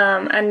Noakes.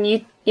 And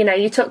you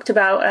talked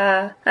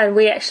about, and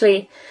we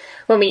actually,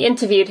 when we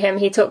interviewed him,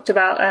 he talked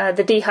about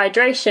the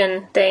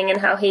dehydration thing,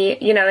 and how he,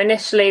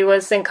 initially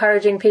was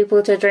encouraging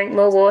people to drink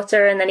more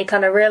water, and then he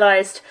kind of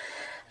realized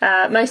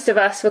most of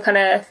us were kind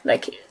of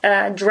like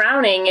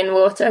drowning in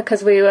water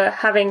because we were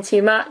having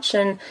too much.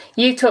 And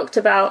you talked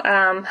about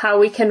how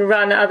we can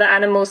run other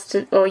animals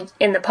or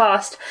in the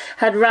past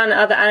had run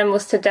other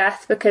animals to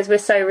death because we're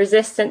so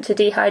resistant to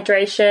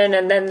dehydration.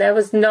 And then there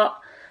was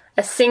not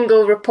a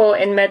single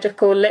report in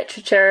medical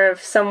literature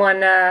of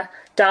someone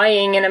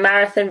dying in a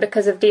marathon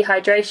because of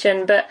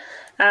dehydration. But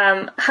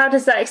how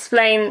does that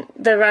explain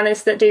the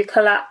runners that do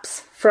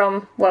collapse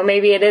from, well,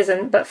 maybe it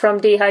isn't, but from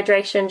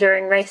dehydration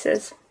during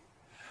races?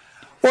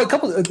 Well, a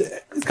couple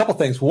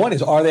things. One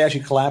is, are they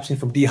actually collapsing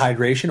from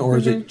dehydration, or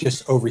is it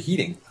just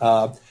overheating?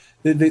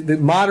 The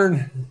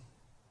modern,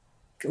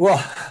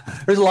 well,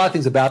 there's a lot of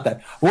things about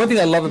that. One thing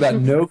I love about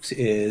Noakes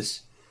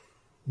is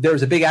there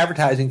was a big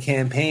advertising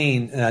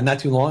campaign not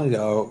too long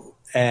ago,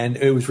 and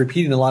it was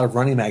repeated in a lot of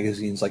running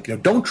magazines, like,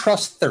 don't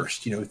trust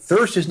thirst.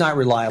 Thirst is not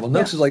reliable.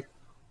 Noakes is like,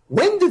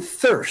 when did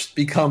thirst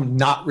become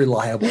not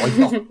reliable? Like,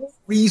 the whole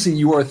reason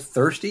you are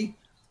thirsty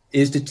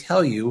is to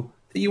tell you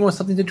that you want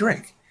something to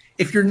drink.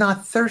 If you're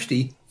not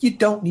thirsty, you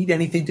don't need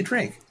anything to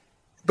drink.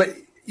 But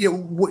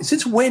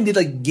since when did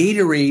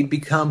Gatorade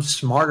become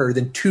smarter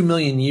than 2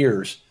 million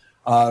years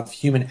of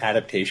human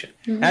adaptation?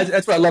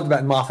 That's what I loved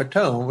about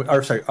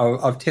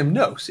of Tim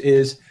Noakes,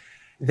 is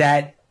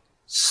that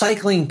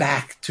cycling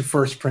back to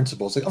first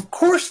principles. Of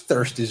course,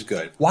 thirst is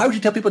good. Why would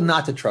you tell people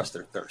not to trust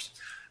their thirst?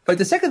 But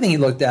the second thing he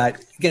looked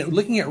at, again,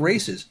 looking at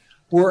races,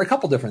 were a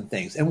couple different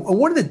things. And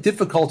one of the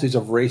difficulties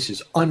of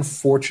races,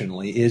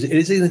 unfortunately, is it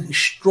is an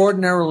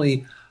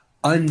extraordinarily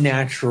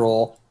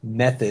unnatural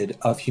method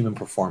of human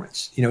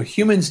performance.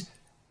 Humans,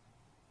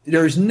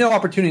 there is no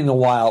opportunity in the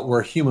wild where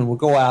a human will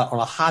go out on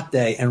a hot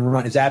day and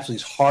run as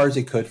absolutely as hard as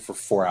they could for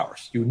 4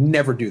 hours. You would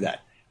never do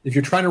that. If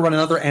you're trying to run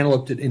another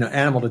animal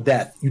to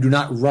death, you do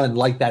not run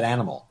like that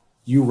animal.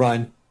 You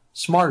run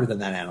smarter than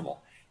that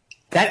animal.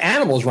 That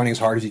animal is running as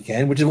hard as he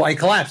can, which is why he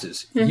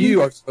collapses.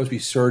 You are supposed to be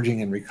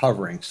surging and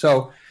recovering.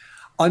 So,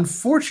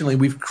 unfortunately,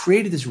 we've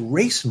created this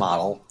race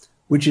model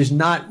which is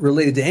not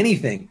related to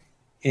anything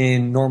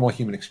in normal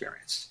human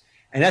experience.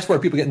 And that's where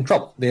people get in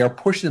trouble. They are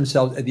pushing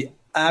themselves at the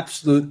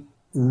absolute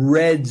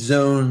red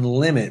zone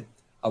limit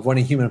of what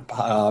a human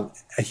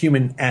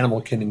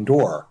animal can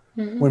endure.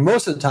 When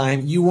most of the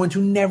time you want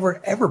to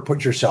never, ever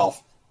put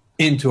yourself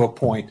into a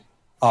point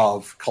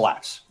of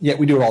collapse. Yet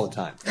we do it all the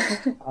time.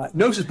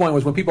 Noakes' point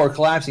was, when people are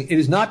collapsing, it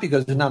is not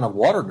because there's not enough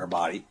water in their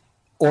body,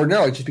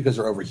 ordinarily just because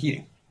they're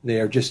overheating. They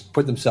are just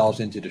put themselves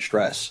into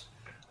distress.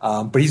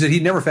 But he said he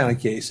never found a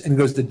case. And he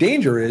goes, the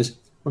danger is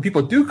when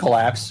people do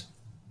collapse,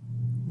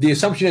 the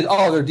assumption is,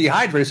 oh, they're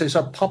dehydrated, so they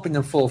start pumping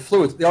them full of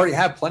fluids. They already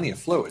have plenty of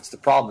fluids. The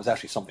problem is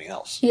actually something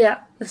else. Yeah.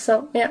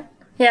 So, yeah.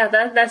 Yeah,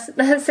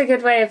 that's a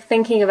good way of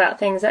thinking about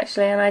things,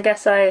 actually. And I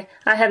guess I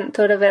hadn't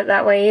thought of it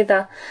that way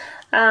either.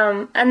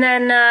 And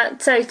then,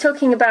 so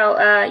talking about,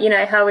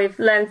 how we've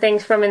learned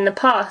things from in the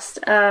past,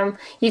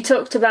 you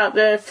talked about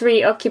the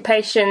 3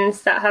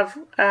 occupations that have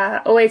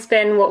always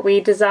been what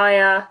we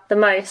desire the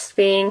most,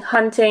 being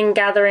hunting,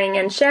 gathering,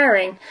 and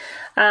sharing.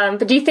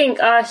 But do you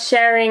think our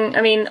sharing,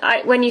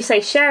 when you say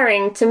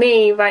sharing, to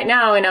me right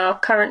now in our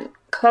current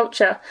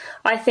culture,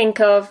 I think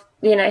of,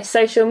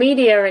 social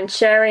media and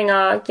sharing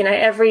our,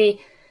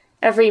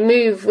 every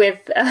move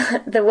with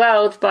the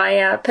world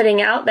by putting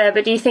it out there.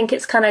 But do you think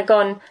it's kind of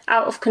gone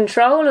out of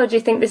control, or do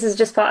you think this is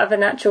just part of a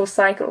natural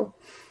cycle?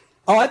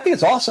 Oh, I think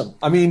it's awesome.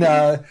 I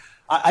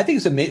think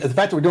it's amazing. The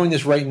fact that we're doing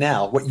this right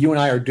now, what you and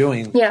I are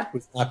doing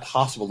was not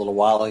possible a little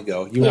while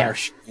ago. You and I are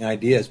sharing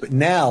ideas. But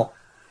now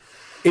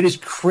it is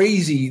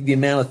crazy the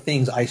amount of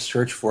things I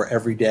search for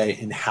every day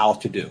and how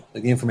to do,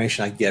 like the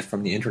information I get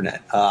from the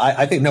internet.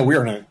 I think,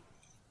 we're in a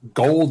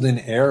golden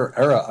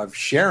era of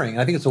sharing.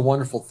 I think it's a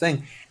wonderful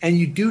thing. And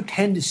you do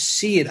tend to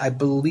see it, I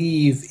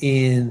believe,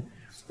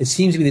 it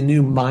seems to be the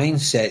new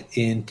mindset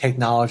in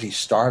technology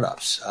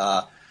startups,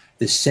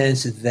 the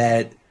sense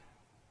that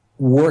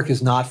work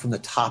is not from the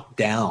top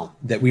down,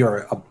 that we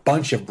are a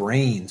bunch of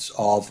brains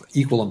of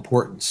equal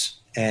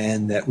importance,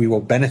 and that we will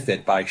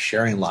benefit by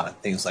sharing a lot of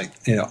things like,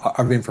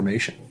 of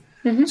information.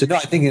 Mm-hmm. So no, I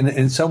think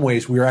in some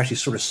ways we are actually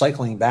sort of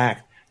cycling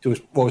back to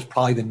what was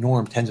probably the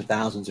norm tens of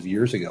thousands of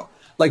years ago.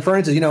 Like, for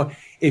instance,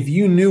 if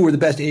you knew where the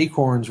best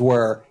acorns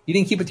were, you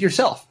didn't keep it to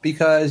yourself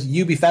because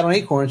you'd be fat on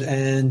acorns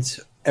and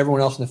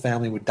everyone else in the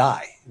family would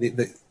die.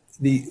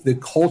 The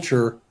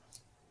culture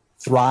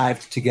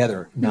thrived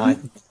together, not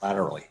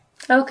laterally.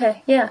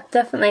 Okay, yeah,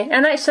 definitely.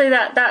 And actually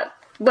that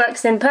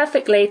works in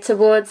perfectly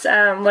towards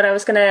what I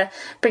was going to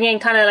bring in,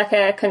 kind of like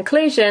a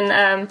conclusion.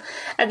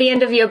 At the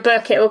end of your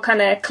book, it all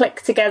kind of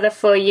clicked together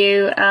for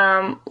you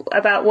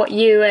about what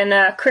you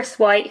and Chris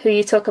White, who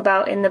you talk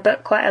about in the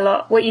book quite a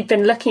lot, what you'd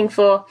been looking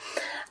for.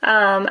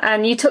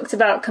 And you talked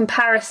about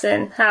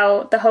comparison,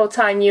 how the whole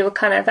time you were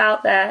kind of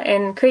out there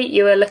in Crete,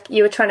 you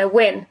were trying to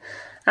win,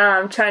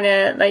 trying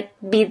to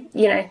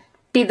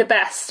be the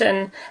best,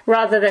 and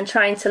rather than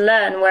trying to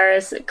learn,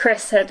 whereas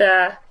Chris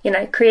had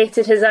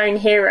created his own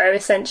hero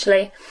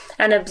essentially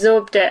and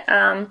absorbed it.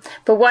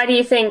 But why do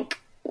you think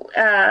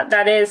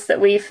that is, that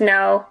we've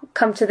now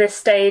come to this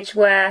stage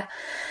where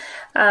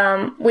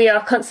we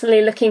are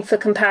constantly looking for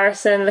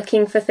comparison,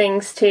 looking for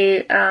things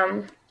to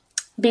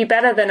be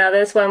better than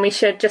others, when we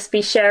should just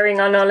be sharing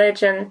our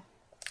knowledge and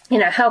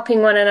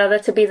helping one another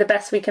to be the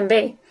best we can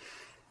be?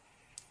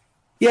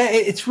 Yeah,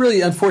 it's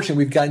really unfortunate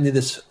we've gotten into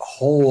this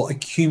whole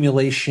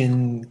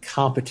accumulation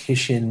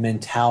competition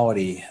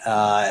mentality.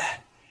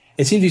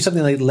 It seems to be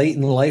something like late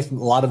in life, a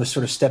lot of us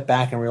sort of step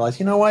back and realize,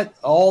 you know what,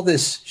 all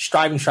this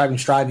striving,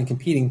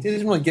 competing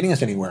isn't really getting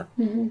us anywhere.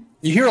 Mm-hmm.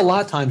 You hear a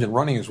lot of times in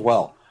running as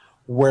well,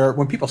 where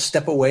when people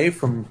step away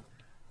from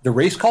the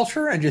race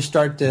culture and just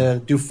start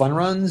to do fun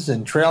runs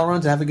and trail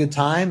runs and have a good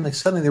time, like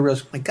suddenly they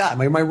realize, my God,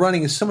 my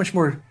running is so much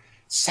more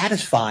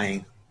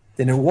satisfying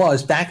than it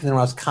was back then when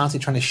I was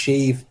constantly trying to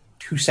shave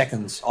 2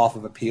 seconds off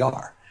of a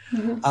PR.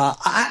 Mm-hmm.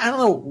 I don't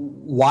know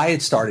why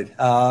it started.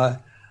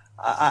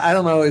 I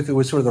don't know if it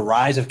was sort of the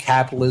rise of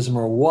capitalism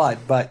or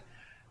what, but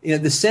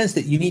the sense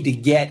that you need to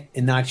get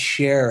and not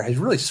share has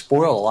really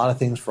spoiled a lot of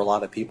things for a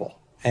lot of people.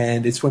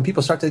 And it's when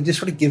people start to just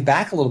sort of give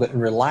back a little bit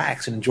and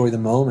relax and enjoy the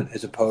moment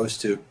as opposed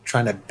to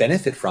trying to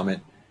benefit from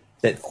it,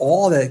 that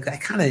all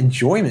that kind of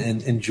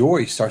enjoyment and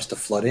joy starts to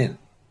flood in.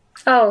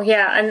 Oh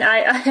yeah, and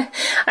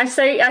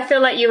I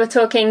feel like you were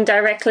talking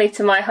directly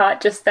to my heart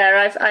just there.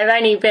 I've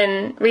only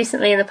been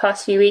recently in the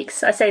past few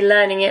weeks, I say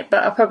learning it,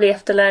 but I'll probably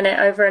have to learn it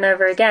over and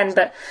over again,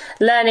 but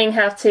learning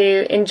how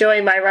to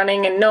enjoy my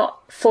running and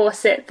not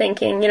force it,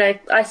 thinking,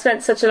 I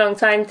spent such a long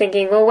time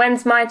thinking, well,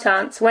 when's my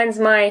chance? When's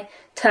my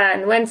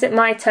turn? When's it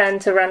my turn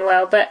to run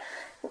well? But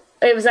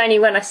it was only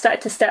when I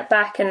started to step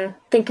back and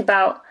think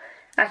about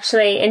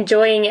actually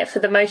enjoying it for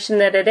the motion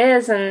that it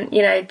is, and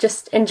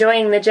just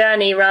enjoying the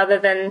journey rather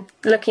than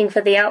looking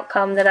for the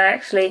outcome, that I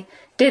actually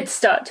did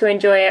start to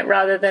enjoy it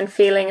rather than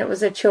feeling it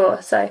was a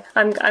chore. So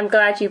I'm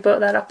glad you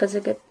brought that up as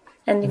a good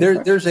ending.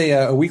 There's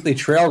a weekly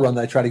trail run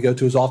that I try to go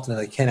to as often as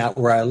I can out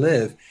where I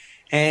live,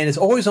 and it's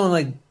always on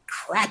like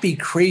crappy,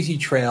 crazy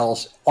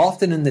trails,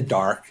 often in the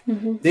dark.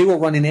 Mm-hmm. They will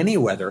run in any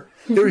weather.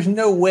 Mm-hmm. There's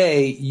no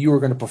way you are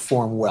going to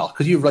perform well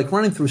because you're like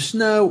running through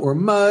snow or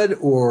mud,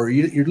 or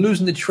you're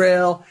losing the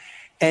trail.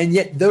 And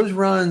yet those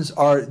runs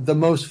are the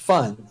most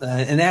fun.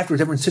 And afterwards,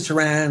 everyone sits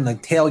around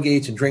like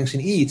tailgates and drinks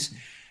and eats.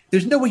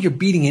 There's no way you're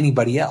beating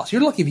anybody else.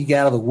 You're lucky if you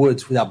get out of the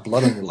woods without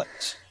blood on your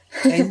legs.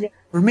 And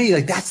for me,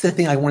 like that's the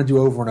thing I want to do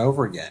over and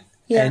over again.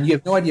 Yeah. And you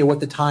have no idea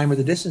what the time or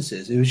the distance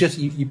is. It was just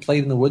you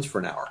played in the woods for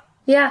an hour.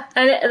 Yeah,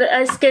 and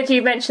it's good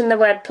you mentioned the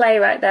word play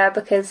right there,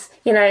 because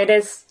it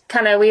is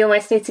we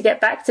almost need to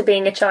get back to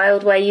being a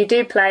child where you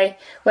do play,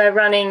 where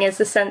running is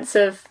a sense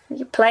of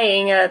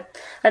playing,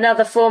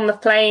 another form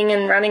of playing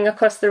and running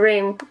across the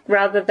room,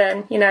 rather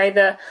than,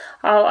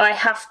 I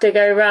have to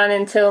go run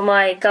until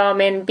my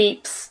Garmin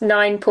beeps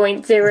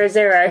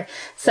 9.00.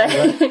 So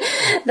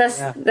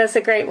that's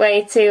a great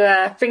way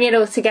to bring it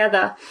all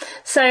together.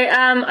 So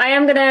I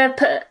am going to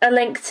put a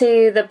link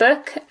to the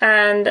book,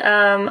 and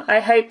I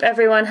hope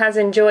everyone has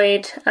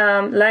enjoyed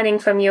learning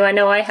from you. I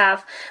know I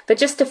have. But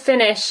just to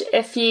finish,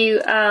 if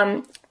you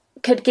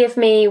could give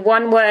me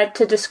one word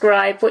to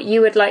describe what you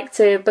would like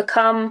to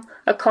become,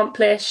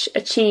 accomplish,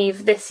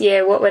 achieve this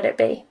year, what would it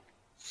be?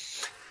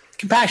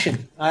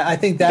 Compassion. I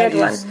think that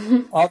is,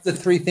 of the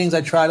three things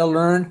I try to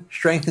learn,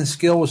 strength and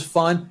skill was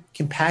fun.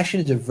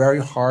 Compassion is a very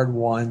hard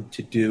one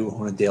to do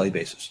on a daily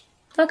basis.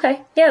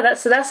 Okay. Yeah,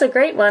 that's a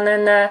great one.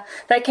 And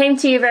that came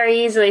to you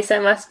very easily, so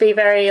it must be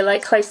very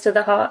close to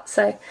the heart.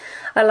 So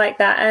I like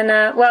that.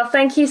 And well,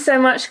 thank you so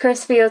much,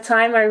 Chris, for your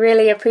time. I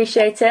really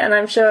appreciate it. And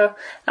I'm sure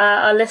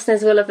our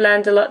listeners will have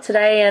learned a lot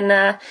today.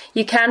 And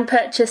you can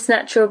purchase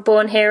Natural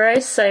Born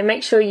Heroes, so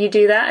make sure you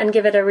do that and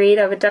give it a read.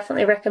 I would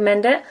definitely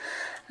recommend it.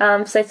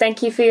 So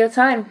thank you for your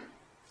time.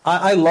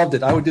 I loved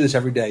it. I would do this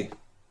every day.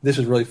 This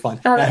was really fun.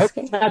 Oh, I hope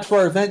that's for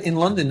our event in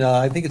London.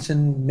 I think it's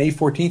in May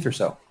 14th or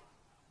so.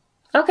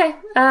 Okay.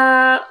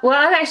 Well,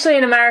 I'm actually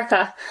in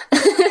America.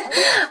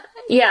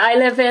 Yeah, I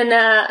live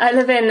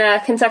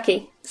in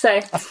Kentucky. So.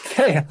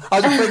 Okay. I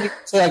was afraid you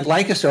say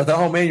Lancaster. I thought,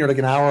 oh man, you're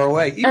an hour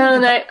away. Oh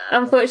no,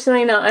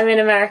 unfortunately not. I'm in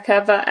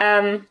America, but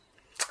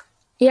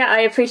yeah,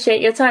 I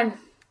appreciate your time.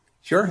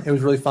 Sure, it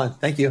was really fun.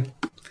 Thank you.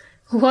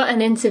 What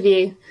an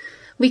interview.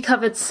 We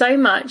covered so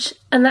much,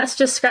 and that's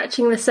just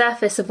scratching the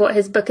surface of what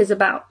his book is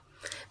about.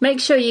 Make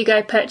sure you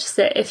go purchase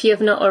it if you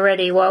have not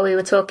already while we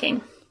were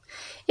talking.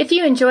 If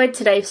you enjoyed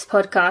today's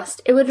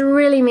podcast, it would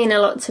really mean a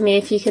lot to me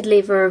if you could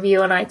leave a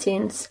review on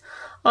iTunes.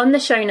 On the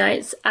show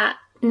notes at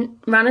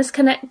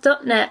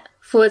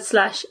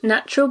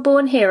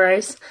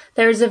runnersconnect.net/naturalbornheroes,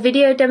 there is a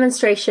video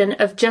demonstration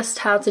of just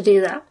how to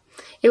do that.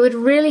 It would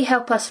really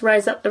help us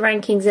rise up the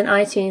rankings in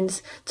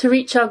iTunes to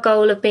reach our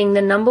goal of being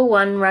the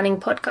 #1 running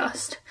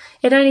podcast.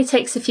 It only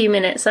takes a few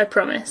minutes, I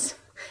promise.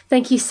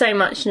 Thank you so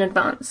much in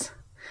advance.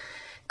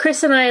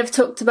 Chris and I have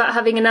talked about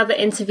having another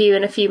interview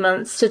in a few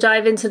months to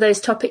dive into those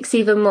topics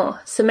even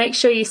more, so make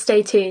sure you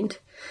stay tuned.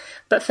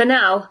 But for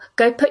now,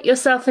 go put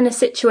yourself in a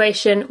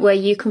situation where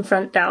you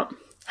confront doubt.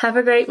 Have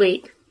a great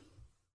week.